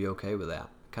like. Are you okay with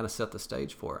that?" Kind of set the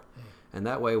stage for it. And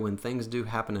that way, when things do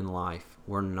happen in life,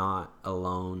 we're not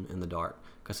alone in the dark,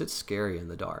 because it's scary in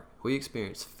the dark. We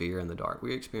experience fear in the dark.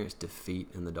 We experience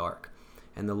defeat in the dark.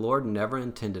 And the Lord never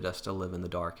intended us to live in the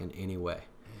dark in any way.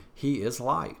 He is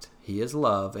light. He is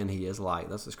love, and he is light.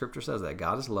 That's what Scripture says, that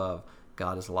God is love,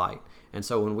 God is light. And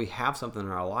so when we have something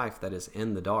in our life that is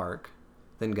in the dark,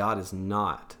 then God is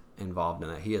not involved in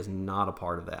that. He is not a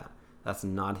part of that. That's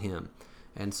not him.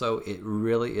 And so it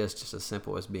really is just as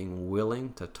simple as being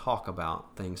willing to talk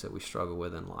about things that we struggle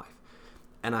with in life.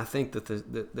 And I think that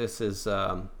this is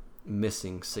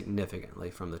missing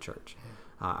significantly from the church.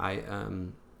 I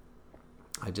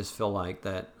just feel like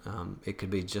that it could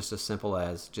be just as simple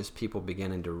as just people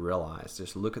beginning to realize,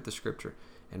 just look at the Scripture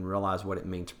and realize what it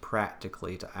means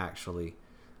practically to actually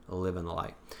live in the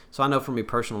light. So I know for me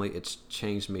personally, it's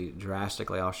changed me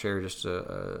drastically. I'll share just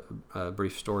a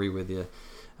brief story with you.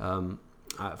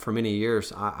 For many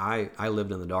years, I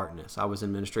lived in the darkness. I was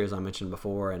in ministry, as I mentioned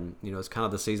before, and it's kind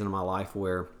of the season of my life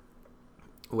where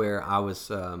I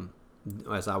was,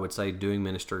 as I would say, doing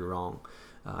ministry wrong.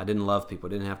 I didn't love people,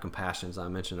 didn't have compassion, as I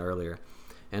mentioned earlier.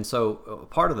 And so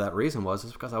part of that reason was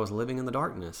because I was living in the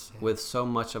darkness with so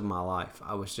much of my life.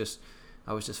 I was just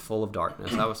full of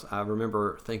darkness. I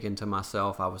remember thinking to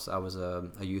myself, I was a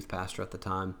youth pastor at the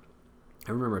time.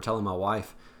 I remember telling my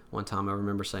wife one time, I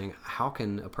remember saying, "How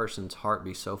can a person's heart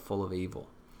be so full of evil?"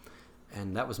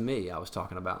 And that was me I was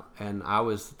talking about. And I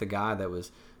was the guy that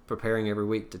was preparing every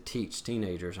week to teach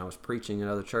teenagers. I was preaching in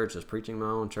other churches, preaching my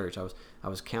own church. I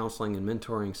was counseling and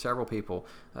mentoring several people,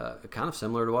 kind of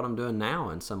similar to what I'm doing now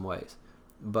in some ways.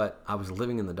 But I was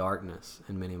living in the darkness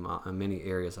in many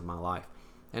areas of my life.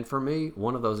 And for me,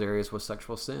 one of those areas was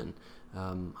sexual sin.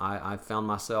 I found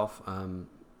myself,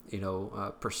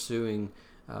 pursuing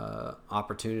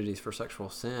opportunities for sexual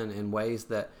sin in ways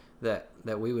that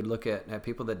we would look at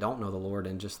people that don't know the Lord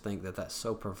and just think that that's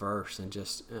so perverse and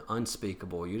just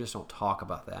unspeakable. You just don't talk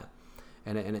about that.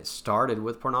 And it started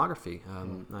with pornography.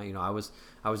 I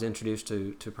was introduced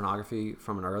to pornography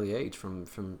from an early age,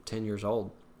 from 10 years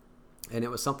old, and it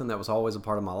was something that was always a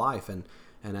part of my life.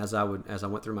 And as I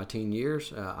went through my teen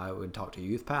years, I would talk to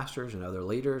youth pastors and other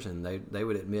leaders, and they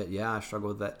would admit, yeah, I struggle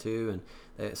with that too.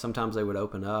 And sometimes they would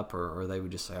open up, or they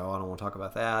would just say, oh, I don't want to talk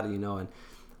about that, and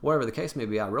whatever the case may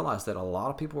be. I realized that a lot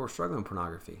of people were struggling with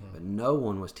pornography, but no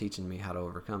one was teaching me how to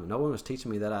overcome it. No one was teaching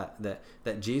me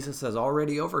that Jesus has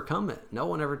already overcome it. No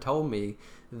one ever told me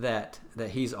that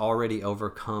he's already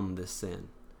overcome this sin,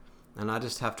 and I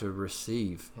just have to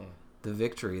receive the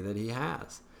victory that he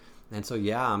has. And so,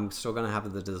 yeah, I'm still going to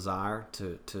have the desire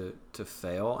to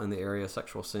fail in the area of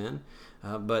sexual sin.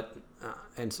 But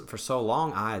for so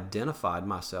long, I identified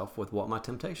myself with what my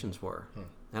temptations were.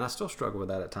 And I still struggle with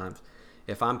that at times.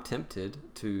 If I'm tempted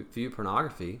to view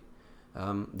pornography,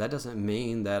 that doesn't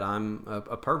mean that I'm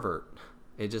a pervert.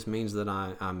 It just means that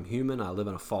I'm human. I live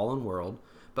in a fallen world.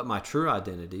 But my true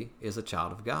identity is a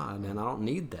child of God, and I don't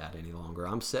need that any longer.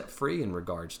 I'm set free in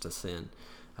regards to sin.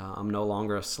 I'm no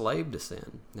longer a slave to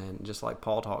sin. And just like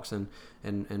Paul talks in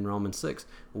Romans 6,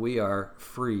 we are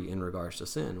free in regards to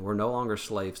sin. We're no longer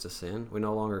slaves to sin. We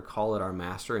no longer call it our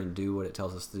master and do what it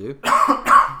tells us to do.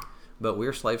 but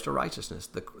we're slaves to righteousness.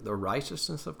 The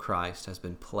righteousness of Christ has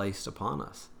been placed upon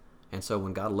us. And so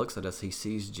when God looks at us, he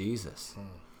sees Jesus.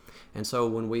 And so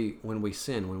when we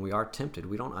sin, when we are tempted,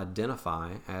 we don't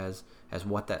identify as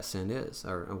what that sin is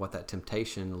or what that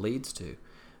temptation leads to.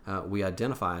 We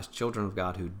identify as children of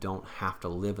God who don't have to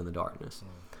live in the darkness.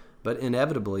 But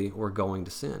inevitably, we're going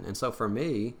to sin. And so for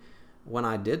me, when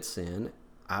I did sin,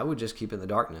 I would just keep it in the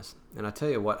darkness. And I tell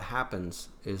you what happens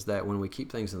is that when we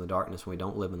keep things in the darkness, when we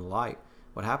don't live in the light,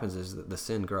 what happens is that the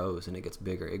sin grows and it gets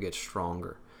bigger, it gets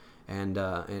stronger. And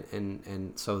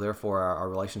so therefore our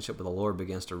relationship with the Lord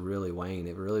begins to really wane.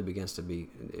 It really begins to be,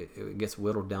 it gets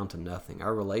whittled down to nothing.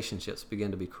 Our relationships begin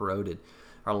to be corroded.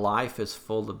 Our life is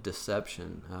full of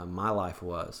deception. My life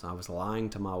was. I was lying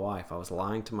to my wife. I was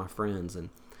lying to my friends. And,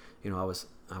 I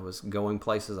was going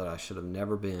places that I should have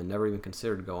never been, never even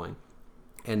considered going.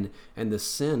 And the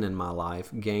sin in my life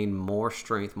gained more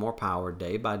strength, more power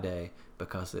day by day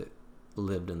because it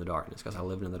lived in the darkness, because I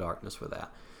lived in the darkness with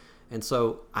that. And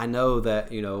so I know that,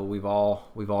 we've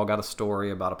all got a story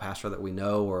about a pastor that we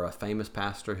know or a famous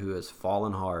pastor who has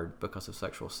fallen hard because of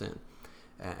sexual sin.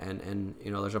 And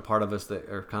there's a part of us that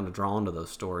are kind of drawn to those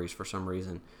stories for some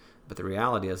reason. But the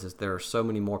reality is there are so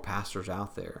many more pastors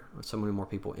out there, so many more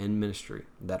people in ministry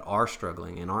that are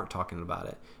struggling and aren't talking about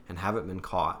it and haven't been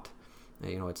caught.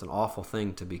 It's an awful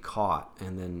thing to be caught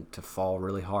and then to fall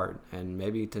really hard and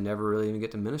maybe to never really even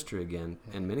get to ministry again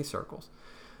in many circles.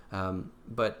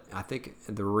 But I think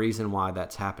the reason why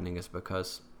that's happening is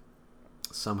because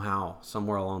somehow,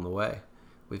 somewhere along the way,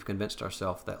 we've convinced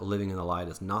ourselves that living in the light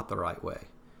is not the right way.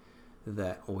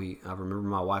 I remember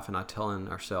my wife and I telling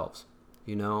ourselves,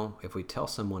 if we tell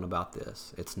someone about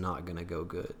this, it's not going to go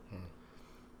good.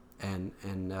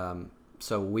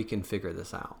 So we can figure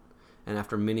this out. And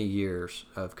after many years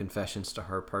of confessions to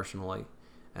her personally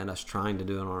and us trying to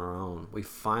do it on our own, we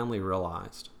finally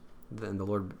realized, then the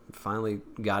Lord finally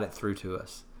got it through to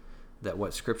us, that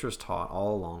what Scripture's taught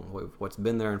all along, what's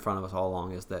been there in front of us all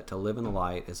along, is that to live in the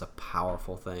light is a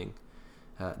powerful thing.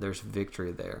 There's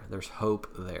victory there. There's hope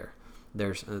there.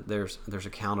 There's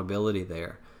accountability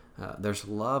there. There's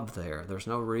love there. There's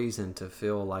no reason to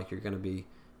feel like you're going to be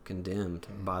condemned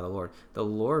by the Lord. The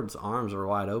Lord's arms are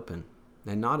wide open.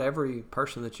 And not every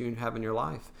person that you have in your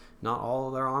life, not all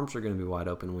of their arms are going to be wide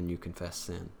open when you confess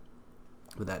sin.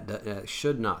 But that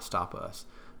should not stop us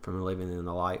from living in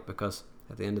the light, because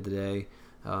at the end of the day,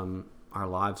 our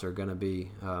lives are going to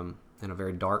be in a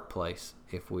very dark place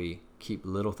if we keep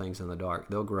little things in the dark.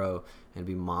 They'll grow and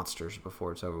be monsters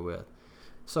before it's over with.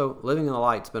 So living in the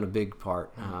light's been a big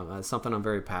part. It's something I'm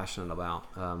very passionate about.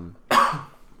 I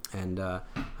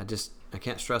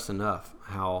can't stress enough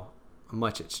how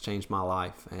much it's changed my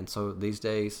life. And so these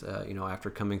days, after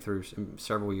coming through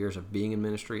several years of being in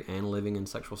ministry and living in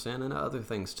sexual sin and other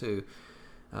things too,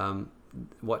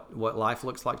 what life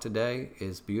looks like today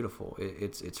is beautiful.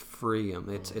 It's freedom.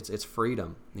 It's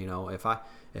freedom.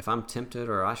 If I'm tempted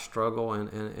or I struggle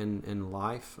in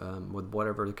life with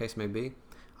whatever the case may be,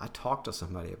 I talk to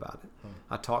somebody about it.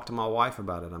 I talk to my wife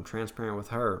about it. I'm transparent with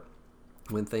her.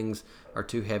 When things are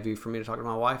too heavy for me to talk to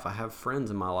my wife, I have friends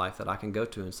in my life that I can go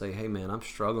to and say, "Hey, man, I'm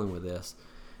struggling with this,"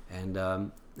 and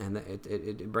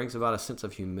it brings about a sense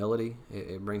of humility.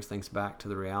 It brings things back to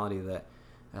the reality that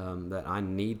I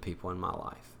need people in my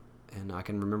life. And I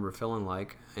can remember feeling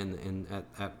like,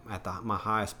 at my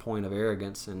highest point of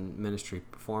arrogance and ministry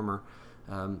performer,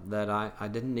 that I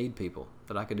didn't need people,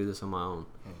 that I could do this on my own.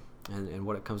 And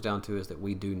what it comes down to is that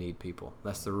we do need people.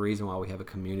 That's the reason why we have a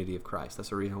community of Christ. That's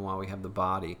the reason why we have the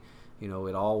body. It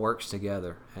all works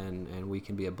together, and we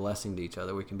can be a blessing to each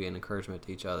other. We can be an encouragement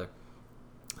to each other.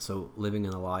 So living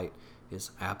in the light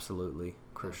is absolutely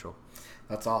crucial.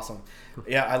 That's awesome.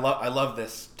 Yeah, I love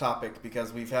this topic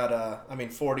because we've had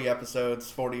 40 episodes,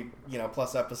 40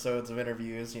 plus episodes of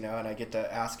interviews, and I get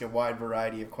to ask a wide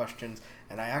variety of questions,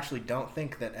 and I actually don't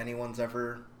think that anyone's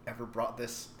ever brought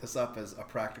this up as a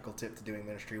practical tip to doing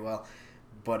ministry well,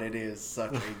 but it is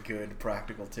such a good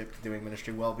practical tip to doing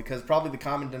ministry well, because probably the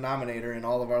common denominator in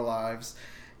all of our lives,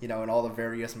 in all the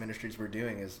various ministries we're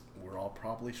doing, is we're all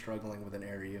probably struggling with an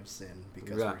area of sin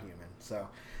because we're human. So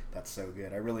that's so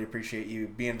good. I really appreciate you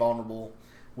being vulnerable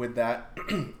with that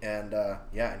and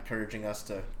encouraging us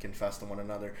to confess to one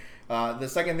another. The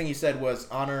second thing you said was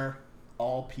honor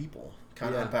all people.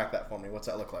 Kind of unpack that for me. What's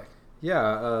that look like?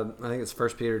 Yeah, I think it's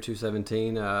 1 Peter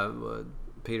 2:17.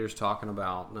 Peter's talking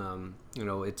about,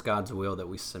 it's God's will that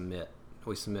we submit.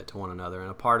 We submit to one another,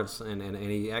 and a part of, and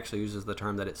he actually uses the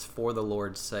term that it's for the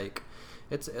Lord's sake.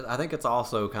 I think it's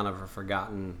also kind of a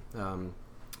forgotten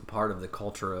part of the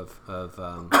culture of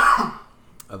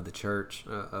the church,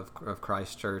 of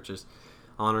Christ's church, is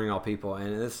honoring all people,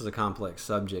 and this is a complex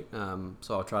subject,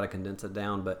 so I'll try to condense it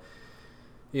down. But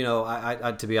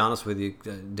I to be honest with you,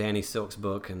 Danny Silk's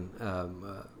book and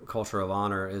Culture of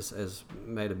Honor has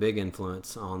made a big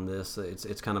influence on this.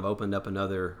 It's kind of opened up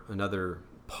another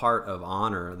part of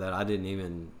honor that I didn't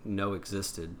even know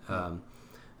existed.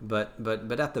 But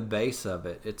at the base of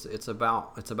it, it's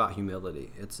about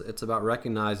humility. It's about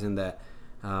recognizing that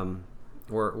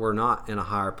we're not in a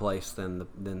higher place than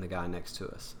the guy next to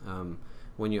us.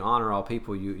 When you honor all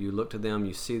people, you look to them,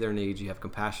 you see their needs, you have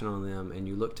compassion on them, and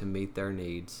you look to meet their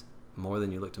needs more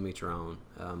than you look to meet your own.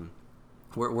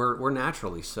 We're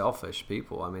naturally selfish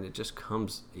people. I mean, it just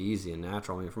comes easy and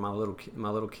natural. I mean, for my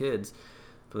little kids,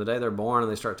 from the day they're born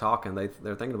and they start talking,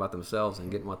 they're thinking about themselves and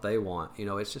getting what they want.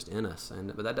 It's just in us.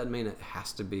 But that doesn't mean it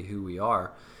has to be who we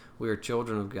are. We are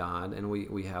children of God, and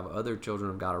we have other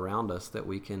children of God around us that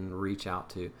we can reach out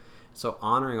to. So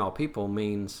honoring all people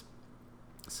means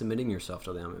submitting yourself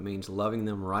to them. It means loving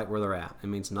them right where they're at. It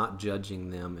means not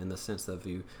judging them in the sense of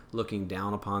you looking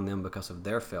down upon them because of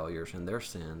their failures and their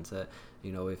sins.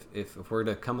 If we're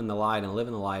to come in the light and live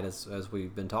in the light, as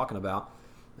we've been talking about,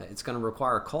 it's going to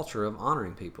require a culture of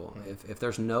honoring people. If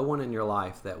there's no one in your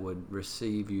life that would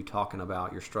receive you talking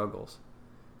about your struggles,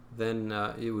 then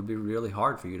it would be really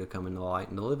hard for you to come in the light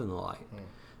and to live in the light.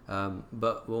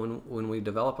 But when we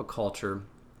develop a culture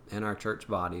in our church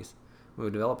bodies, when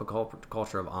we develop a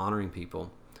culture of honoring people,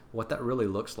 what that really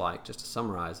looks like, just to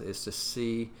summarize, is to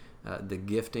see the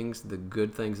giftings, the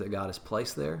good things that God has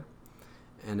placed there,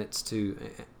 and it's to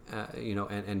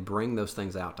and bring those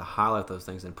things out, to highlight those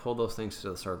things and pull those things to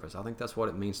the surface. I think that's what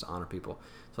it means to honor people.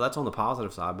 So that's on the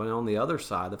positive side. But on the other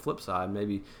side, the flip side,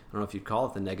 maybe, I don't know if you'd call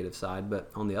it the negative side,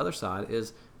 but on the other side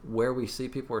is where we see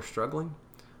people are struggling.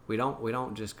 We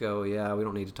don't just go, yeah, we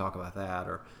don't need to talk about that,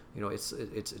 or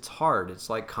it's hard. It's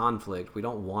like conflict. We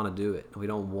don't want to do it. We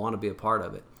don't want to be a part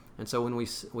of it. And so when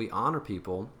we honor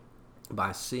people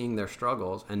by seeing their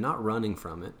struggles and not running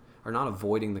from it, or not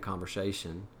avoiding the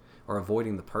conversation, or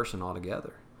avoiding the person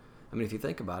altogether. I mean, if you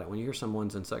think about it, when you hear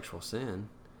someone's in sexual sin,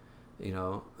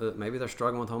 maybe they're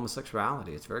struggling with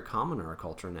homosexuality. It's very common in our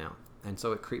culture now. And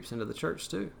so it creeps into the church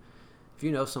too. If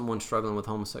you know someone's struggling with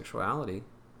homosexuality,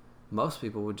 most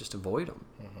people would just avoid them.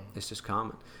 It's just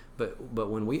common. But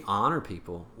when we honor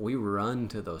people, we run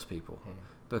to those people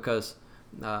because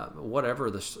whatever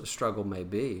the struggle may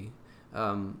be,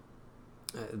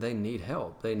 they need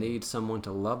help. They need someone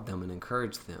to love them and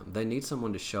encourage them. They need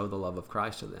someone to show the love of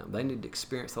Christ to them. They need to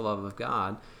experience the love of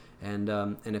God. And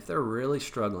if they're really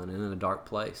struggling and in a dark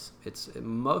place,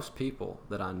 most people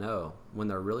that I know, when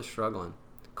they're really struggling,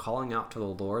 calling out to the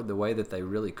Lord the way that they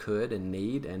really could and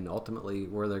need, and ultimately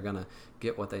where they're going to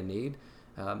get what they need,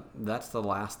 that's the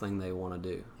last thing they want to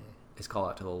do, is call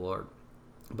out to the Lord.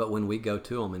 But when we go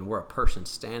to them and we're a person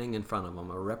standing in front of them,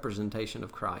 a representation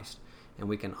of Christ, and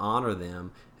we can honor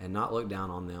them and not look down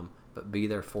on them, but be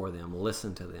there for them,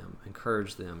 listen to them,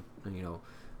 encourage them,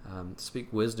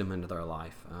 speak wisdom into their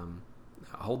life,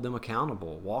 hold them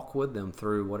accountable, walk with them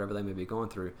through whatever they may be going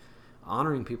through.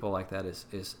 Honoring people like that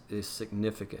is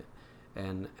significant.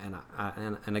 And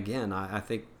again, I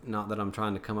think, not that I'm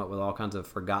trying to come up with all kinds of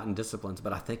forgotten disciplines,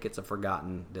 but I think it's a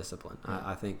forgotten discipline.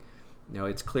 I think,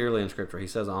 it's clearly in Scripture. He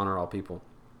says honor all people.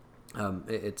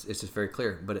 It's just very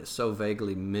clear, but it's so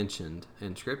vaguely mentioned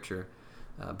in Scripture.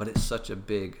 But it's such a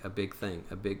big thing,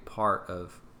 a big part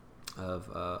of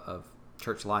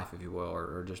church life, if you will,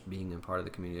 or just being a part of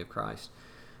the community of Christ.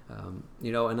 And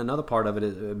another part of it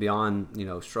is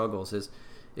beyond struggles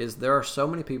is there are so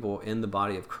many people in the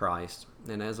body of Christ,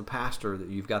 and as a pastor, that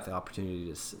you've got the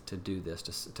opportunity to do this,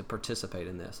 to participate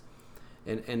in this,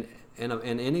 and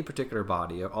in any particular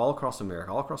body, all across America,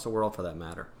 all across the world for that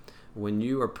matter. When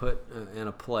you are put in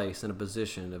a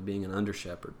position of being an under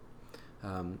shepherd,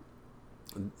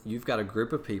 you've got a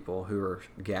group of people who are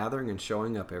gathering and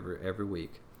showing up every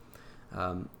week,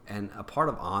 and a part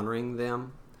of honoring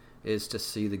them is to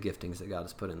see the giftings that God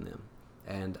has put in them.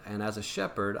 And as a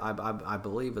shepherd, I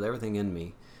believe with everything in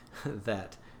me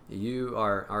that you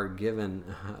are given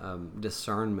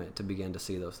discernment to begin to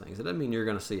see those things. It doesn't mean you're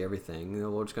going to see everything. The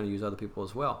Lord's going to use other people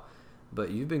as well. But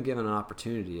you've been given an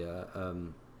opportunity,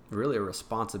 really a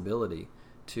responsibility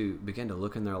to begin to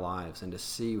look in their lives and to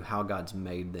see how God's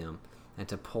made them, and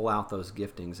to pull out those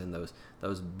giftings and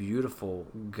those beautiful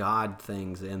God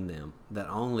things in them that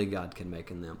only God can make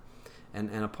in them.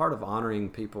 And a part of honoring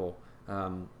people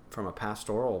from a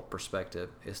pastoral perspective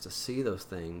is to see those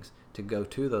things, to go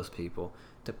to those people,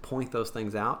 to point those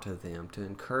things out to them, to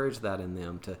encourage that in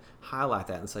them, to highlight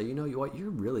that and say, what, you're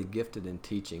really gifted in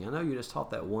teaching. I know you just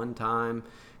taught that one time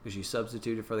because you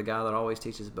substituted for the guy that always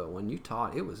teaches, but when you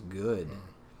taught, it was good.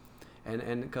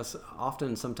 And because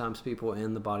often sometimes people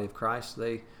in the body of Christ,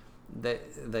 they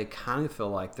kind of feel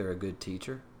like they're a good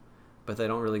teacher, but they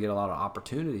don't really get a lot of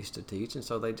opportunities to teach, and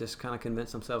so they just kind of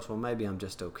convince themselves, well, maybe I'm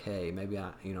just okay, maybe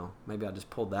I just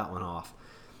pulled that one off.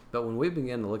 But when we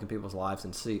begin to look at people's lives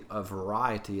and see a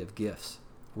variety of gifts,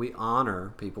 we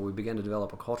honor people. We begin to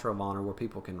develop a culture of honor where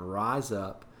people can rise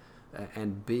up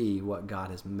and be what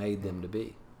God has made them to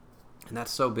be. And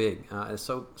that's so big. It's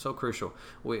so crucial.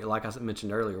 Like I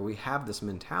mentioned earlier, we have this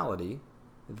mentality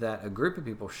that a group of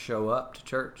people show up to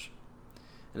church.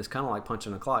 And it's kind of like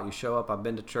punching a clock. You show up, I've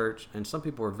been to church, and some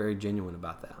people are very genuine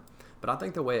about that. But I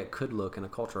think the way it could look in a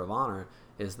culture of honor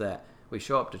is that we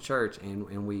show up to church and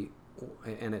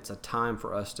it's a time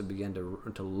for us to begin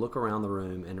to look around the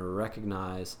room and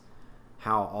recognize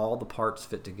how all the parts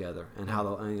fit together, and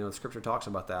how the Scripture talks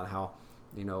about that, how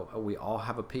we all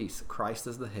have a piece. Christ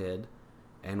is the head,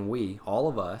 and we, all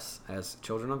of us as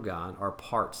children of God, are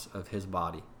parts of his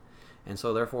body. And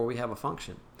so therefore we have a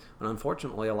function. And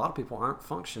unfortunately, a lot of people aren't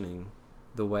functioning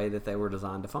the way that they were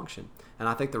designed to function. And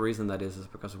I think the reason that is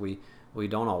because we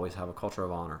don't always have a culture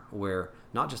of honor where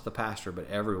not just the pastor, but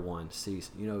everyone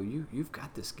sees, you've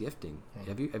got this gifting.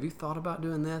 Have you thought about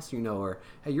doing this? Or,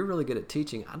 hey, you're really good at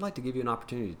teaching. I'd like to give you an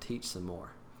opportunity to teach some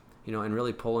more. And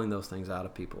really pulling those things out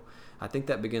of people. I think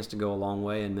that begins to go a long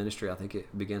way in ministry. I think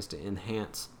it begins to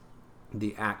enhance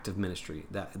the act of ministry.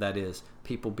 That is,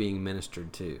 people being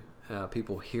ministered to,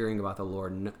 people hearing about the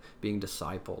Lord, being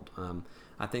discipled.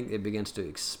 I think it begins to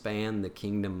expand the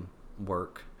kingdom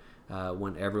work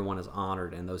when everyone is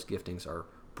honored and those giftings are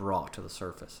brought to the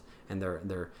surface, and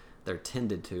they're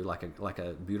tended to like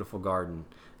a beautiful garden.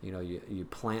 You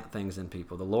plant things in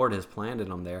people. The Lord has planted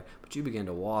them there, but you begin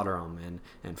to water them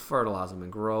and fertilize them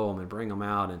and grow them and bring them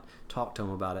out and talk to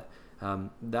them about it.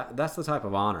 That's the type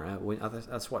of honor.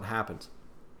 That's what happens.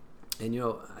 And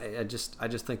I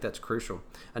just think that's crucial.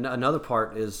 Another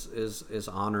part is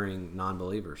honoring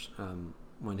non-believers.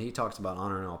 When he talks about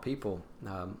honoring all people,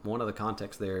 one of the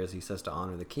contexts there is he says to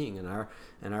honor the king.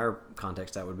 In our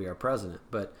context, that would be our president.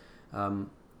 But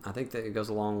I think that it goes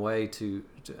a long way to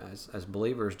as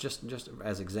believers, just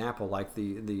as example, like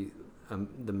the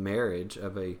marriage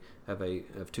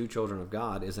of two children of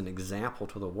God is an example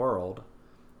to the world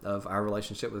of our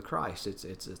relationship with Christ.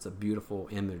 It's a beautiful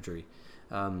imagery.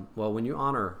 Well, when you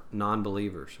honor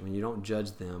non-believers, when you don't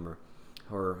judge them,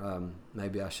 or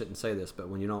maybe I shouldn't say this, but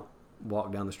when you don't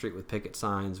walk down the street with picket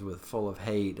signs full of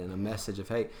hate and a message of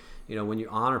hate, when you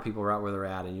honor people right where they're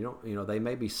at, and you don't, they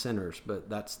may be sinners, but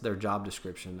that's their job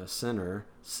description. A sinner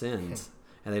sins,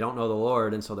 and they don't know the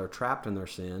Lord, and so they're trapped in their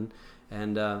sin.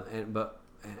 And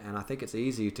I think it's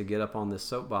easy to get up on this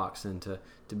soapbox and to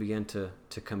begin to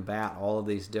combat all of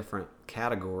these different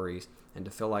categories, and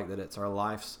to feel like that it's our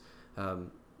life's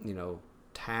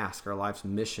task, our life's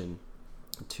mission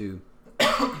to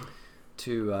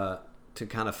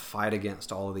kind of fight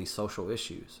against all of these social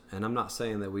issues. And I'm not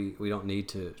saying that we don't need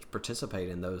to participate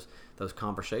in those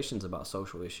conversations about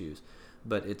social issues,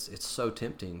 but it's so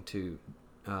tempting to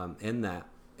in that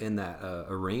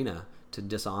arena to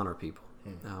dishonor people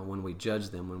when we judge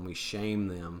them, when we shame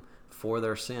them for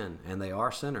their sin, and they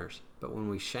are sinners. But when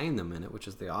we shame them in it, which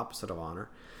is the opposite of honor,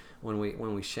 when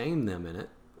we shame them in it,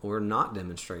 we're not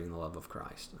demonstrating the love of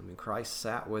Christ. I mean, Christ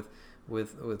sat with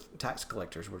tax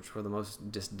collectors, which were the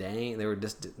most disdain. They were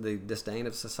the disdain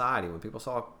of society. When people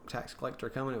saw a tax collector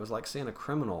coming, it was like seeing a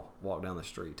criminal walk down the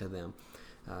street to them.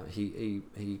 He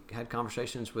had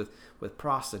conversations with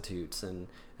prostitutes, and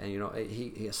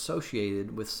he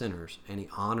associated with sinners, and he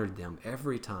honored them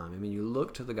every time. I mean, you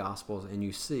look to the Gospels and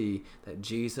you see that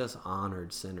Jesus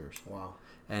honored sinners. Wow.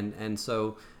 And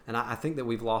so I think that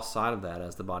we've lost sight of that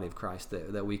as the body of Christ,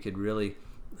 that we could really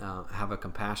have a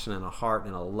compassion and a heart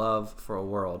and a love for a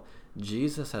world.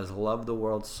 Jesus has loved the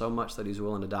world so much that he's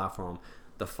willing to die for them.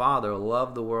 The Father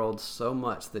loved the world so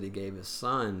much that he gave his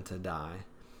Son to die.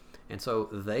 And so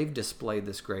they've displayed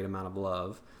this great amount of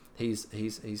love. He's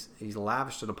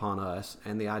lavished it upon us.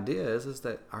 And the idea is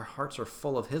that our hearts are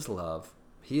full of his love.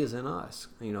 He is in us.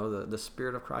 The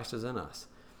Spirit of Christ is in us.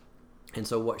 And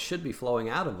so what should be flowing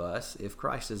out of us, if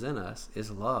Christ is in us,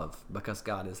 is love, because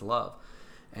God is love.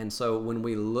 And so when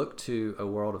we look to a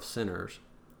world of sinners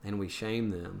and we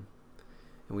shame them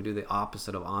and we do the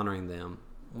opposite of honoring them,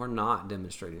 we're not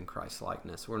demonstrating Christ's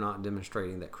likeness. We're not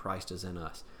demonstrating that Christ is in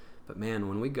us. But man,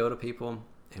 when we go to people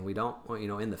and we don't,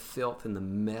 in the filth, in the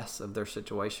mess of their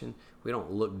situation, we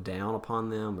don't look down upon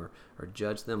them or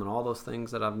judge them and all those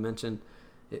things that I've mentioned,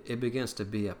 it begins to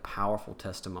be a powerful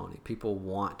testimony. People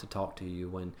want to talk to you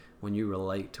when you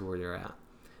relate to where you're at.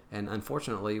 And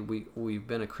unfortunately, we've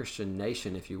been a Christian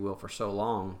nation, if you will, for so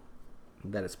long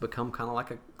that it's become kind of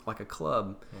like a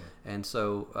club. And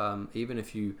so even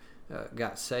if you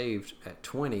got saved at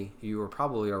 20, you were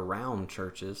probably around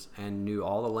churches and knew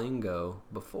all the lingo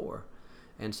before.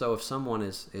 And so if someone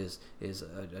is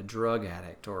a drug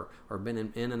addict or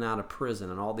been in and out of prison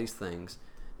and all these things,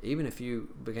 even if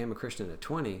you became a Christian at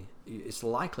 20, it's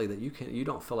likely that you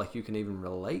don't feel like you can even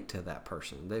relate to that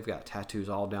person. They've got tattoos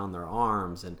all down their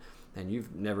arms, and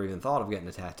you've never even thought of getting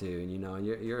a tattoo, and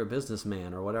you're a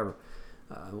businessman or whatever.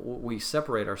 We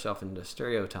separate ourselves into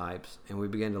stereotypes, and we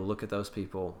begin to look at those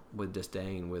people with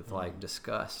disdain, with like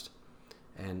disgust,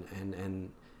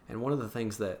 and one of the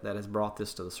things that has brought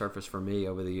this to the surface for me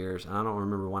over the years, and I don't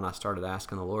remember when I started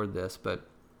asking the Lord this, but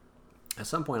at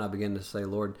some point I began to say,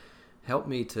 Lord, help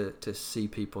me to see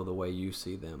people the way you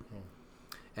see them.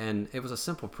 And it was a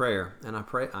simple prayer, and I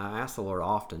asked the Lord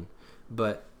often,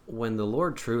 but when the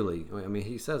Lord truly,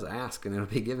 he says ask and it'll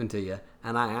be given to you,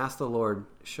 and I asked the Lord,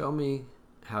 show me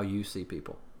how you see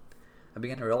people. I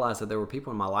began to realize that there were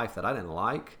people in my life that I didn't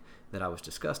like, that I was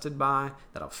disgusted by,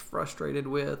 that I was frustrated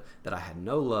with, that I had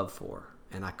no love for,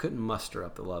 and I couldn't muster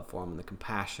up the love for them and the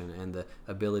compassion and the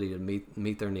ability to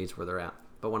meet their needs where they're at.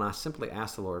 But when I simply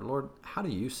asked the Lord, how do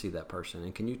you see that person?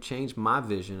 And can you change my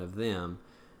vision of them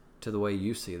to the way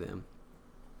you see them?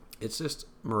 It's just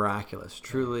miraculous,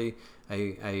 truly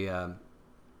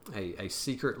a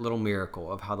secret little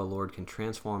miracle of how the Lord can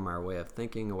transform our way of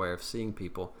thinking, our way of seeing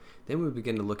people. Then we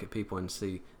begin to look at people and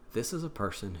see, this is a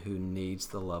person who needs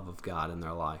the love of God in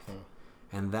their life.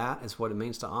 And that is what it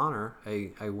means to honor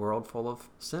a world full of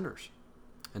sinners.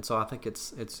 And so I think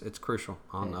it's crucial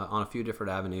on a few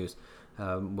different avenues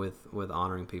with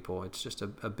honoring people. It's just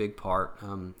a big part.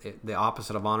 The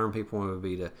opposite of honoring people would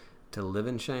be to live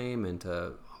in shame and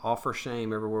to offer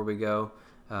shame everywhere we go,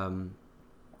 and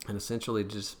essentially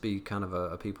just be kind of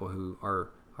a people who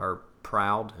are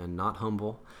proud and not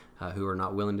humble, who are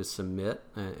not willing to submit.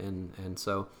 And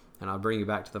so I'll bring you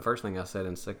back to the first thing I said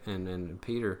in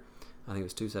Peter, I think it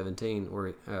was 2:17,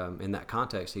 where in that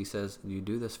context he says, you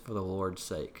do this for the Lord's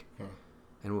sake.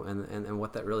 And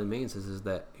what that really means is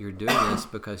that you're doing this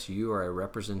because you are a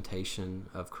representation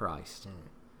of Christ.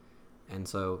 And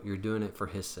so you're doing it for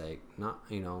his sake, not,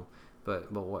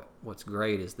 but what's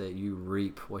great is that you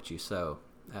reap what you sow.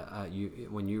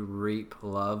 When you reap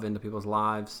love into people's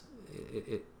lives,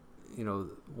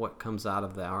 what comes out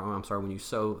of that, when you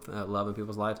sow love in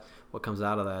people's lives, what comes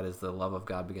out of that is the love of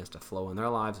God begins to flow in their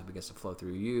lives. It begins to flow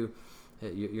through you.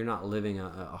 You're not living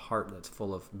a heart that's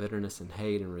full of bitterness and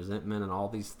hate and resentment and all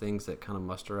these things that kind of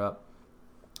muster up.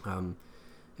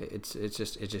 It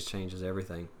just changes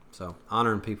everything. So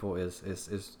honoring people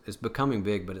is becoming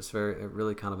big, but it's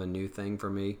really kind of a new thing for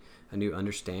me, a new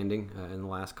understanding in the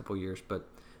last couple of years. But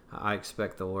I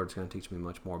expect the Lord's going to teach me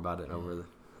much more about it over the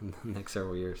next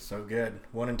several years. So good.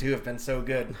 1 and 2 have been so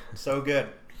good, so good.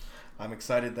 I'm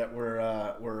excited that we're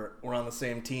on the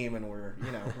same team and we're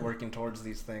working towards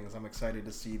these things. I'm excited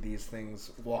to see these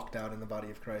things walked out in the body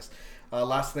of Christ.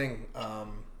 Last thing,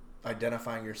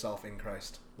 identifying yourself in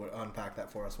Christ. Unpack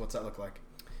that for us. What's that look like?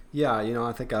 Yeah,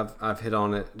 I think I've hit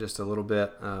on it just a little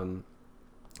bit.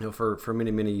 For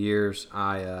many years,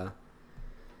 I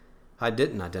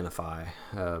didn't identify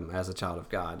as a child of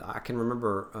God. I can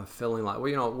remember feeling like,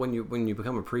 when you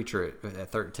become a preacher at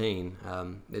 13,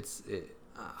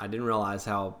 I didn't realize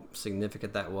how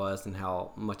significant that was and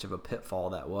how much of a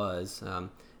pitfall that was.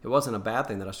 It wasn't a bad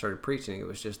thing that I started preaching. It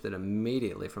was just that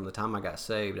immediately from the time I got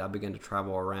saved, I began to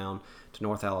travel around to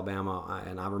North Alabama.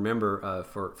 And I remember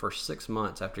for 6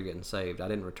 months after getting saved, I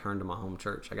didn't return to my home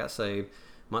church. I got saved.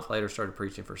 A month later, started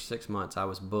preaching. For 6 months, I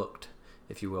was booked,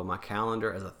 if you will. My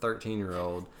calendar as a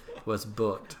 13-year-old was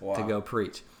booked to go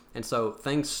preach. And so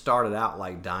things started out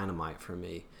like dynamite for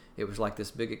me. It was like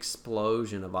this big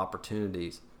explosion of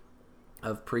opportunities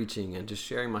of preaching and just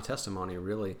sharing my testimony,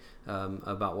 really,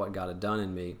 about what God had done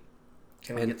in me.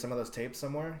 Can we get some of those tapes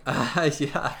somewhere?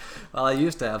 Yeah. Well, I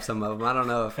used to have some of them. I don't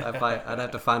know if I'd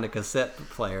have to find a cassette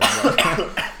player.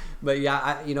 But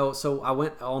yeah, so I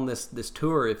went on this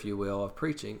tour, if you will, of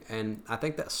preaching, and I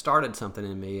think that started something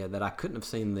in me that I couldn't have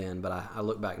seen then, but I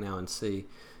look back now and see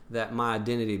that my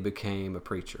identity became a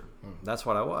preacher. That's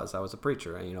what I was. I was a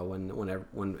preacher.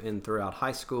 When throughout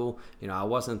high school, I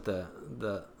wasn't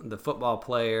the football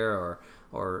player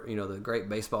or the great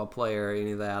baseball player or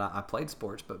any of that. I played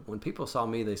sports, but when people saw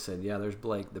me, they said, "Yeah, there's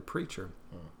Blake, the preacher."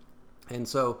 And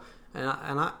so,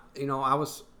 I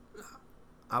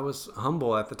was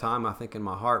humble at the time, I think, in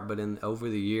my heart, but over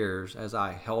the years, as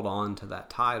I held on to that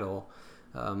title,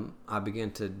 I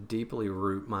began to deeply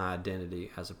root my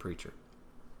identity as a preacher.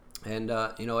 And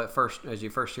at first, as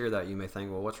you first hear that, you may think,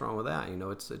 well, what's wrong with that?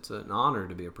 It's an honor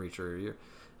to be a preacher,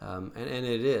 and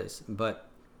it is. But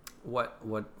what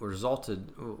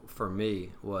resulted for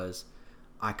me was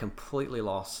I completely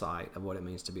lost sight of what it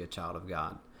means to be a child of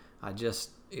God. I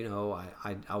just,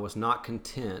 I was not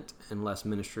content unless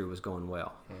ministry was going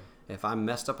well. If I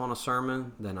messed up on a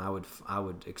sermon, then I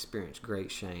would experience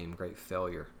great shame, great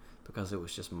failure, because it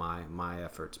was just my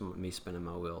efforts, me spinning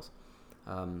my wheels.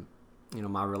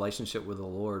 My relationship with the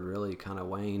Lord really kind of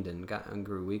waned and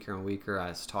grew weaker and weaker. I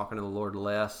was talking to the Lord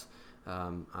less. I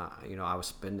was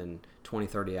spending 20,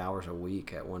 30 hours a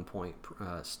week at one point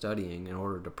studying in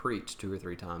order to preach 2 or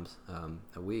 3 times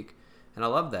a week. And I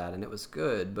loved that, and it was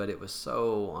good, but it was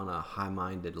so on a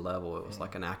high-minded level. It was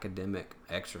like an academic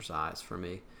exercise for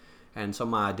me. And so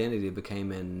my identity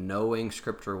became in knowing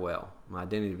Scripture well. My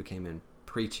identity became in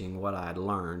preaching what I had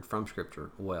learned from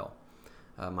Scripture well.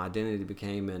 My identity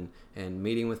became in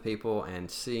meeting with people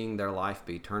and seeing their life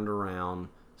be turned around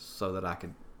so that I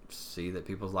could see that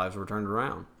people's lives were turned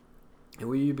around. And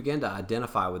when you begin to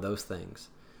identify with those things,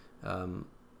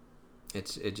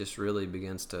 it just really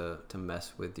begins to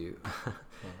mess with you.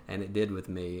 And it did with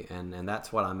me. And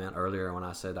that's what I meant earlier when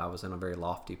I said I was in a very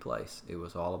lofty place. It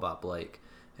was all about Blake.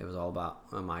 It was all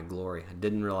about my glory. I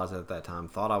didn't realize it at that time.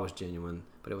 Thought I was genuine,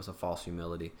 but it was a false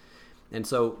humility. And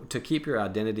so to keep your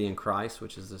identity in Christ,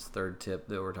 which is this third tip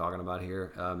that we're talking about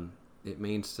here, it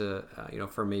means to,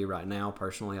 for me right now,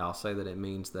 personally, I'll say that it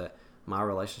means that my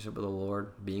relationship with the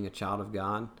Lord, being a child of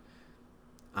God,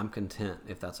 I'm content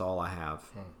if that's all I have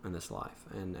in this life.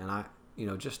 And I,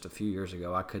 just a few years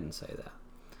ago, I couldn't say that.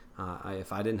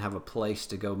 If I didn't have a place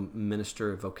to go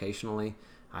minister vocationally,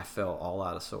 I felt all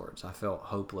out of sorts. I felt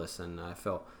hopeless, and I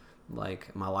felt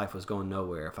like my life was going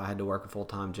nowhere. If I had to work a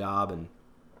full-time job and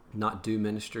not do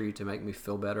ministry to make me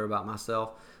feel better about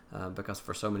myself, because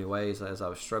for so many ways, as I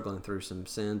was struggling through some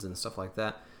sins and stuff like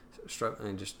that,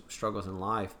 and just struggles in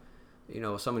life,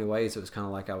 so many ways it was kind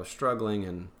of like I was struggling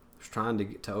and was trying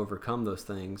to overcome those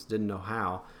things, didn't know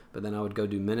how, but then I would go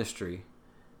do ministry,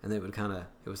 and it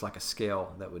was like a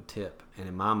scale that would tip, and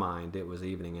in my mind it was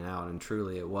evening out, and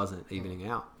truly it wasn't evening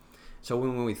out. So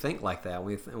when we think like that,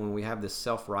 when we have this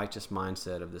self-righteous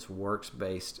mindset of this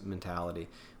works-based mentality,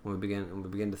 when we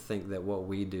begin to think that what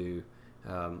we do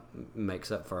makes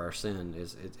up for our sin,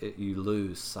 you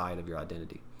lose sight of your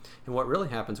identity. And what really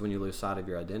happens when you lose sight of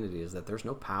your identity is that there's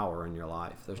no power in your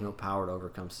life. There's no power to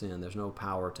overcome sin. There's no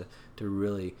power to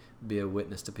really be a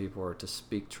witness to people or to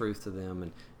speak truth to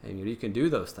them. And you can do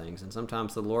those things. And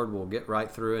sometimes the Lord will get right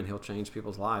through and He'll change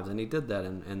people's lives. And He did that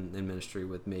in ministry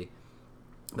with me.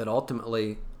 But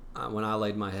ultimately, when I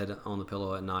laid my head on the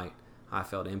pillow at night, I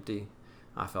felt empty.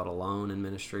 I felt alone in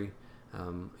ministry. I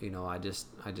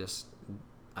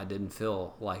didn't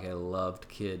feel like a loved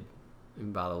kid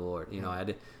by the Lord.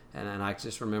 And I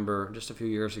just remember just a few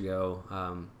years ago,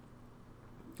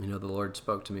 the Lord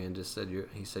spoke to me and just said,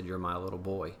 He said, "You're my little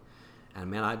boy."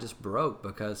 And man, I just broke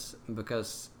because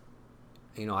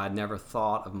I'd never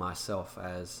thought of myself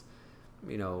as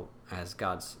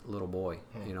God's little boy,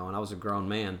 and I was a grown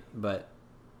man, but,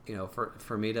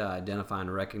 for me to identify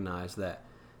and recognize that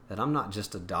I'm not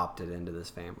just adopted into this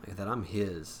family, that I'm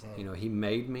His. He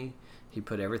made me. He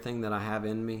put everything that I have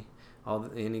in me,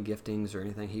 any giftings or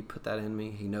anything, He put that in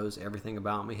me. He knows everything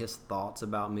about me. His thoughts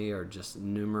about me are just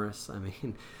numerous. I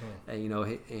mean,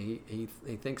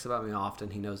 He thinks about me often.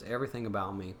 He knows everything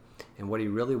about me, and what He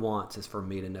really wants is for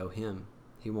me to know Him.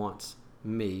 He wants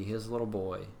me, His little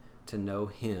boy, to know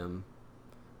Him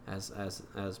as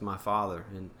my Father,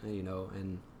 and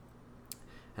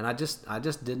I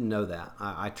just didn't know that.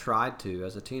 I tried to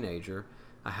as a teenager.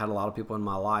 I had a lot of people in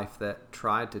my life that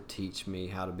tried to teach me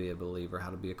how to be a believer,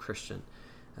 how to be a Christian,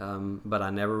 but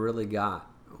I never really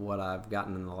got what I've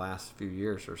gotten in the last few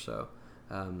years or so.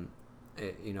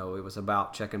 It was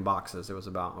about checking boxes. It was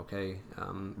about,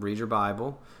 read your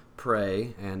Bible,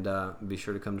 pray, and be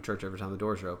sure to come to church every time the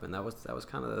doors are open. That was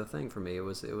kind of the thing for me. It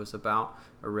was about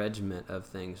a regiment of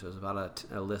things. It was about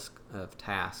a list of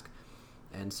tasks.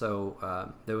 And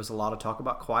so there was a lot of talk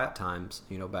about quiet times,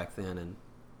 back then, and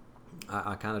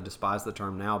I kind of despise the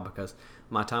term now because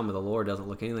my time with the Lord doesn't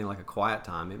look anything like a quiet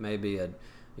time. It may be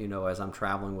as I'm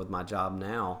traveling with my job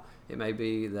now, it may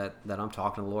be that I'm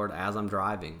talking to the Lord as I'm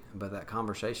driving, but that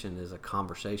conversation is a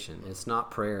conversation. It's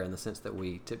not prayer in the sense that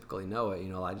we typically know it.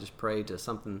 I just pray to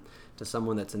someone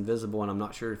that's invisible, and I'm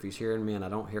not sure if He's hearing me, and I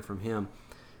don't hear from Him.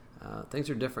 Things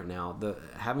are different now.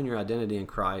 Having your identity in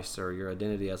Christ, or your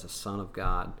identity as a son of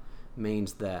God,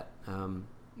 means that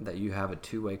you have a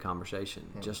two-way conversation,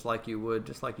 just like you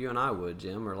and I would,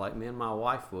 Jim, or like me and my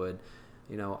wife would.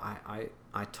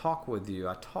 I talk with you.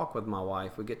 I talk with my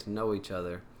wife. We get to know each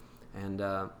other, and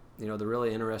the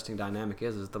really interesting dynamic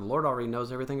is the Lord already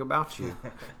knows everything about you,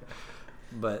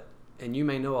 but and you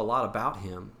may know a lot about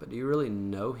him, but do you really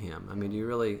know him? I mean, do you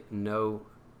really know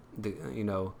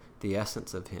the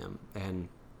essence of him? And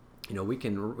we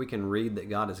can read that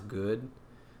God is good,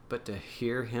 but to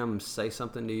hear him say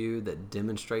something to you that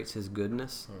demonstrates his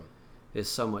goodness is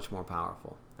so much more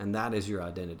powerful, and that is your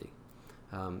identity.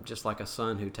 Just like a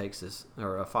father who takes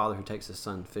his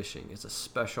son fishing, it's a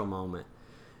special moment.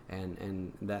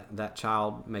 And that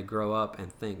child may grow up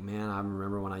and think, man, I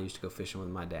remember when I used to go fishing with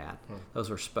my dad. Those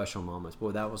were special moments.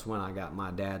 Boy, that was when I got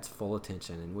my dad's full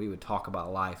attention, and we would talk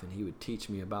about life, and he would teach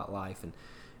me about life, and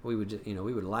we would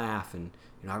we would laugh, and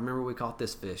I remember we caught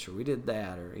this fish, or we did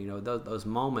that, or those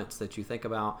moments that you think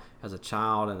about as a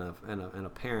child and a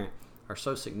parent are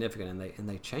so significant, and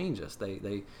they change us.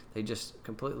 They just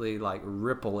completely like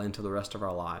ripple into the rest of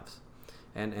our lives.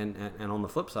 And on the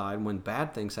flip side, when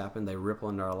bad things happen, they ripple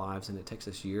into our lives, and it takes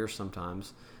us years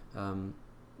sometimes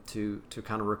to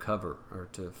kind of recover, or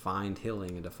to find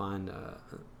healing, and to find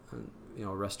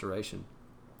restoration.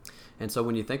 And so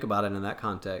when you think about it in that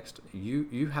context,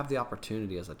 you have the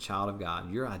opportunity as a child of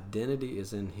God. Your identity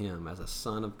is in him, as a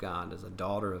son of God, as a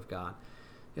daughter of God.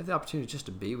 You have the opportunity just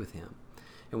to be with him.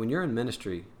 And when you're in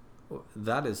ministry,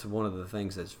 that is one of the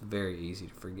things that's very easy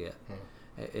to forget.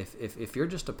 If you're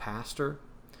just a pastor,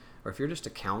 or if you're just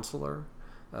a counselor,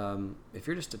 if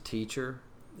you're just a teacher,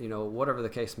 whatever the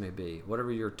case may be,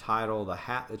 whatever your title, the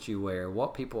hat that you wear,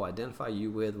 what people identify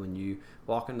you with when you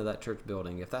walk into that church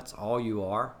building, if that's all you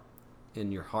are in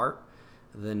your heart,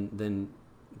 then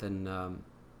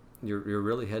you're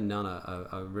really heading down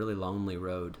a really lonely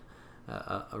road,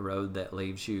 a road that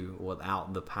leaves you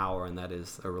without the power, and that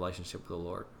is a relationship with the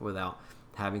Lord, without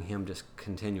having him just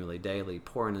continually, daily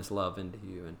pouring his love into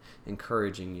you and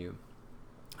encouraging you.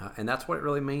 And that's what it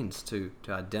really means to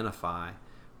identify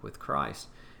with Christ.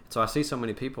 So I see so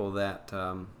many people that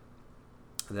the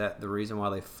reason why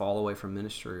they fall away from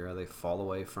ministry, or they fall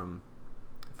away from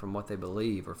what they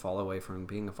believe, or fall away from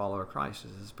being a follower of Christ,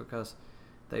 is because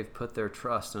they've put their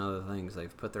trust in other things.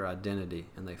 They've put their identity,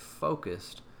 and they've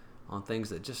focused on things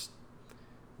that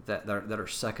are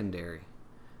secondary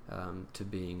to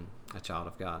being a child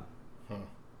of God.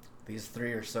 These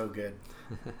three are so good.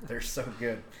 They're so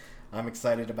good. I'm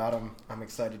excited about them. I'm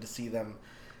excited to see them,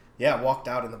 walked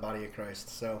out in the body of Christ.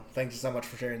 So thank you so much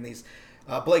for sharing these.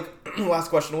 Blake, last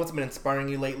question. What's been inspiring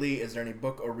you lately? Is there any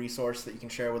book or resource that you can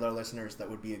share with our listeners that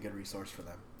would be a good resource for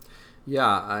them? Yeah,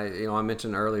 I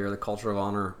mentioned earlier The Culture of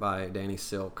Honor by Danny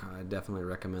Silk. I definitely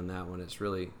recommend that one. It's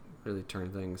really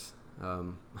turned things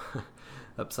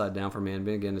upside down for me and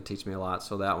began to teach me a lot.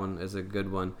 So that one is a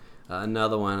good one.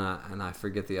 Another one, and I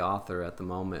forget the author at the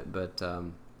moment, but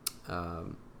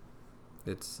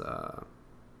it's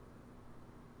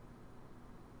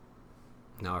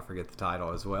now I forget the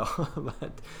title as well.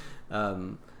 But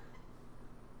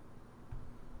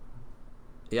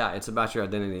it's about your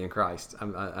identity in Christ.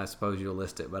 I suppose you'll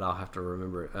list it, but I'll have to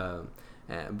remember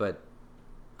it. But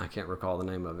I can't recall the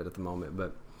name of it at the moment.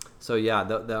 But so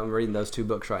I'm reading those two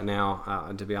books right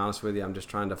now. To be honest with you, I'm just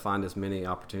trying to find as many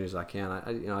opportunities as I can.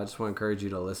 I just want to encourage you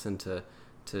to listen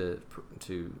to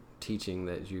teaching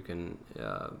that you can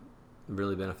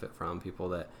really benefit from, people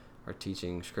that are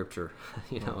teaching Scripture,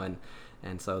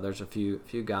 and so there's a few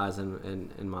guys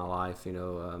in my life,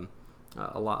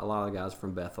 a lot of the guys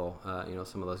from Bethel,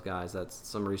 some of those guys. That's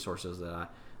some resources that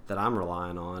I'm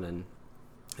relying on,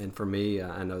 and for me,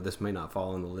 I know this may not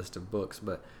fall on the list of books,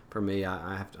 but for me,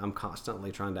 I'm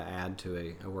constantly trying to add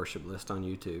to a worship list on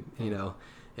YouTube.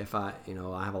 If I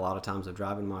have a lot of times of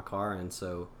driving my car, and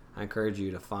so I encourage you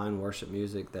to find worship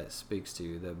music that speaks to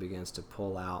you, that begins to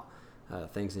pull out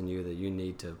things in you that you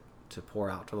need to pour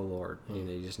out to the Lord.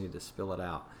 You just need to spill it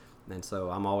out. And so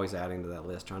I'm always adding to that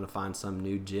list, trying to find some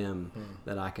new gem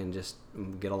that I can just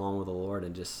get along with the Lord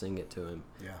and just sing it to Him.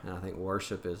 Yeah. And I think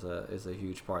worship is a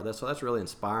huge part. That's really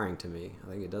inspiring to me. I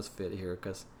think it does fit here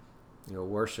because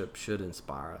worship should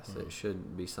inspire us. It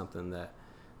should be something that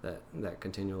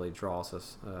continually draws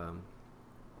us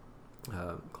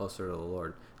closer to the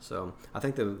Lord. So I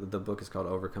think the book is called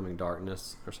Overcoming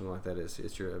Darkness or something like that. It's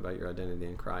about your identity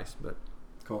in Christ. But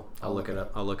cool. I'll look it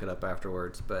up. I'll look it up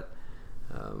afterwards. But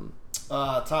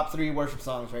top 3 worship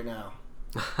songs right now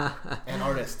and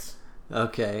artists.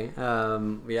 Okay.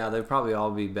 They'd probably all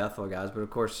be Bethel guys, but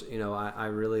of course, I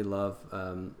really love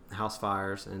House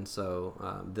Fires, and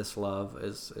so This Love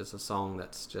is a song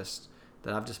that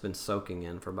I've just been soaking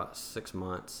in for about 6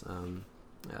 months.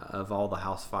 Of all the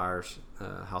House Fires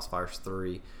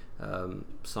 3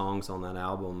 songs on that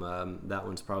album, that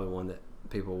one's probably one that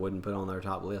people wouldn't put on their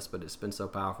top list, but it's been so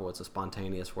powerful. It's a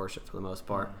spontaneous worship for the most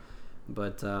part.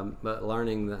 But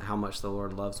learning how much the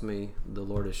Lord loves me, the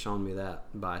Lord has shown me that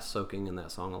by soaking in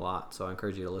that song a lot. So I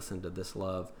encourage you to listen to This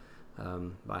Love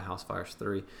by House Fires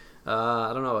 3.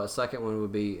 I don't know, a second one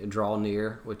would be Draw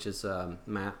Near, which is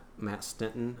Matt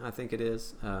Stinton, I think it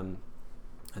is. And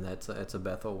it's a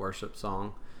Bethel worship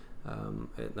song.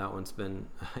 That one's been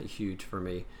huge for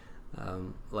me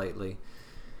lately.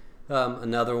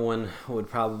 Another one would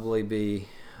probably be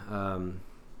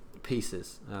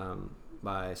Pieces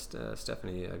by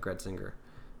Stephanie Gretzinger.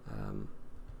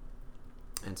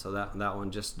 And so that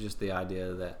one, just the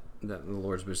idea that the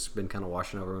Lord's just been kind of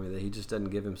washing over me, that he just doesn't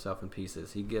give himself in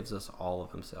pieces. He gives us all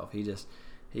of himself.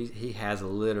 He has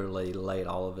literally laid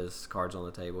all of his cards on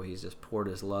the table. He's just poured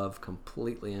his love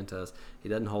completely into us. He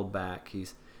doesn't hold back.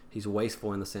 He's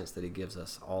wasteful in the sense that he gives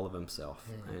us all of himself,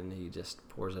 and he just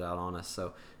pours it out on us.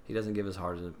 So he doesn't give his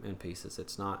heart in pieces.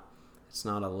 It's not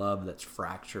a love that's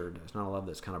fractured. It's not a love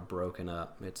that's kind of broken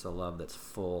up. It's a love that's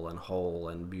full and whole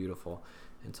and beautiful.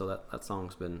 And so that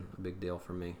song's been a big deal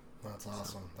for me. That's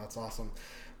awesome. That's awesome.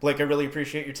 Blake, I really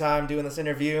appreciate your time doing this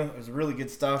interview. It was really good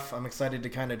stuff. I'm excited to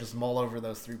kind of just mull over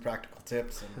those 3 practical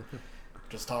tips and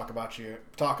just talk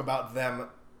about them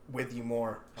with you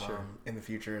more in the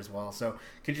future as well. So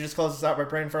could you just close us out by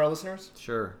praying for our listeners?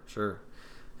 Sure.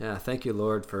 Yeah, thank you,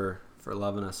 Lord, for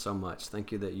loving us so much.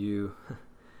 Thank you that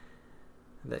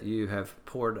you have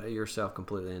poured yourself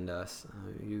completely into us.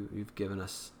 You've given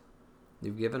us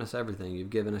everything.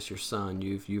 You've given us your Son.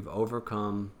 You've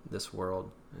overcome this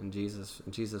world, and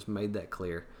Jesus made that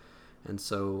clear. And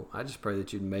so I just pray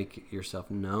that you'd make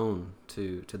yourself known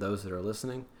to those that are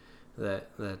listening. That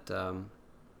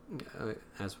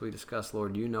as we discussed,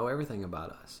 Lord, you know everything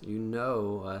about us. You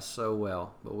know us so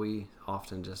well, but we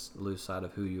often just lose sight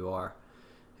of who you are,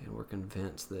 and we're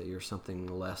convinced that you're something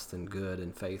less than good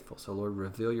and faithful. So, Lord,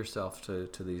 reveal yourself to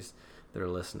these that are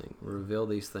listening. Reveal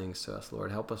these things to us,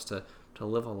 Lord. Help us to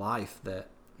live a life that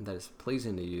is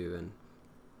pleasing to you,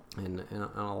 and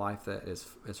a life that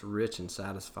is rich and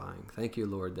satisfying. Thank you,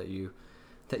 Lord, that you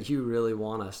really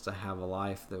want us to have a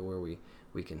life where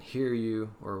we can hear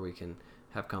you, or we can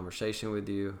have conversation with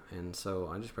you. And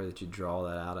so I just pray that you draw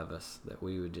that out of us, that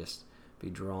we would just be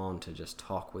drawn to just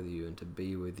talk with you and to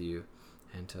be with you,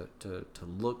 and to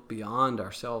look beyond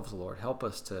ourselves, Lord. Help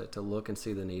us to look and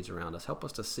see the needs around us. Help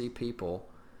us to see people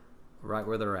right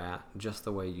where they're at, just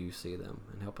the way you see them,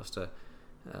 and help us to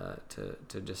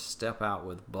just step out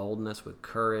with boldness, with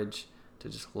courage, to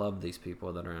just love these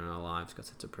people that are in our lives,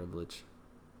 because it's a privilege.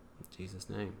 In Jesus'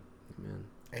 name, amen.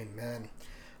 Amen.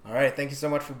 All right, thank you so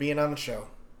much for being on the show.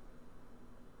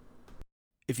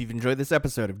 If you've enjoyed this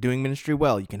episode of Doing Ministry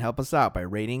Well, you can help us out by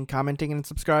rating, commenting, and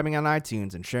subscribing on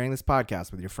iTunes, and sharing this podcast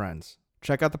with your friends.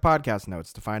 Check out the podcast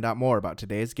notes to find out more about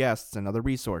today's guests and other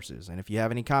resources. And if you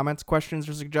have any comments, questions,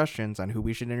 or suggestions on who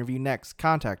we should interview next,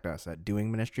 contact us at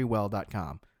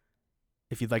doingministrywell.com.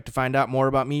 If you'd like to find out more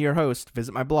about me, your host,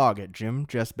 visit my blog at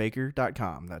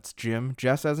jimjessbaker.com. That's Jim,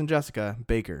 Jess as in Jessica,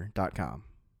 Baker.com.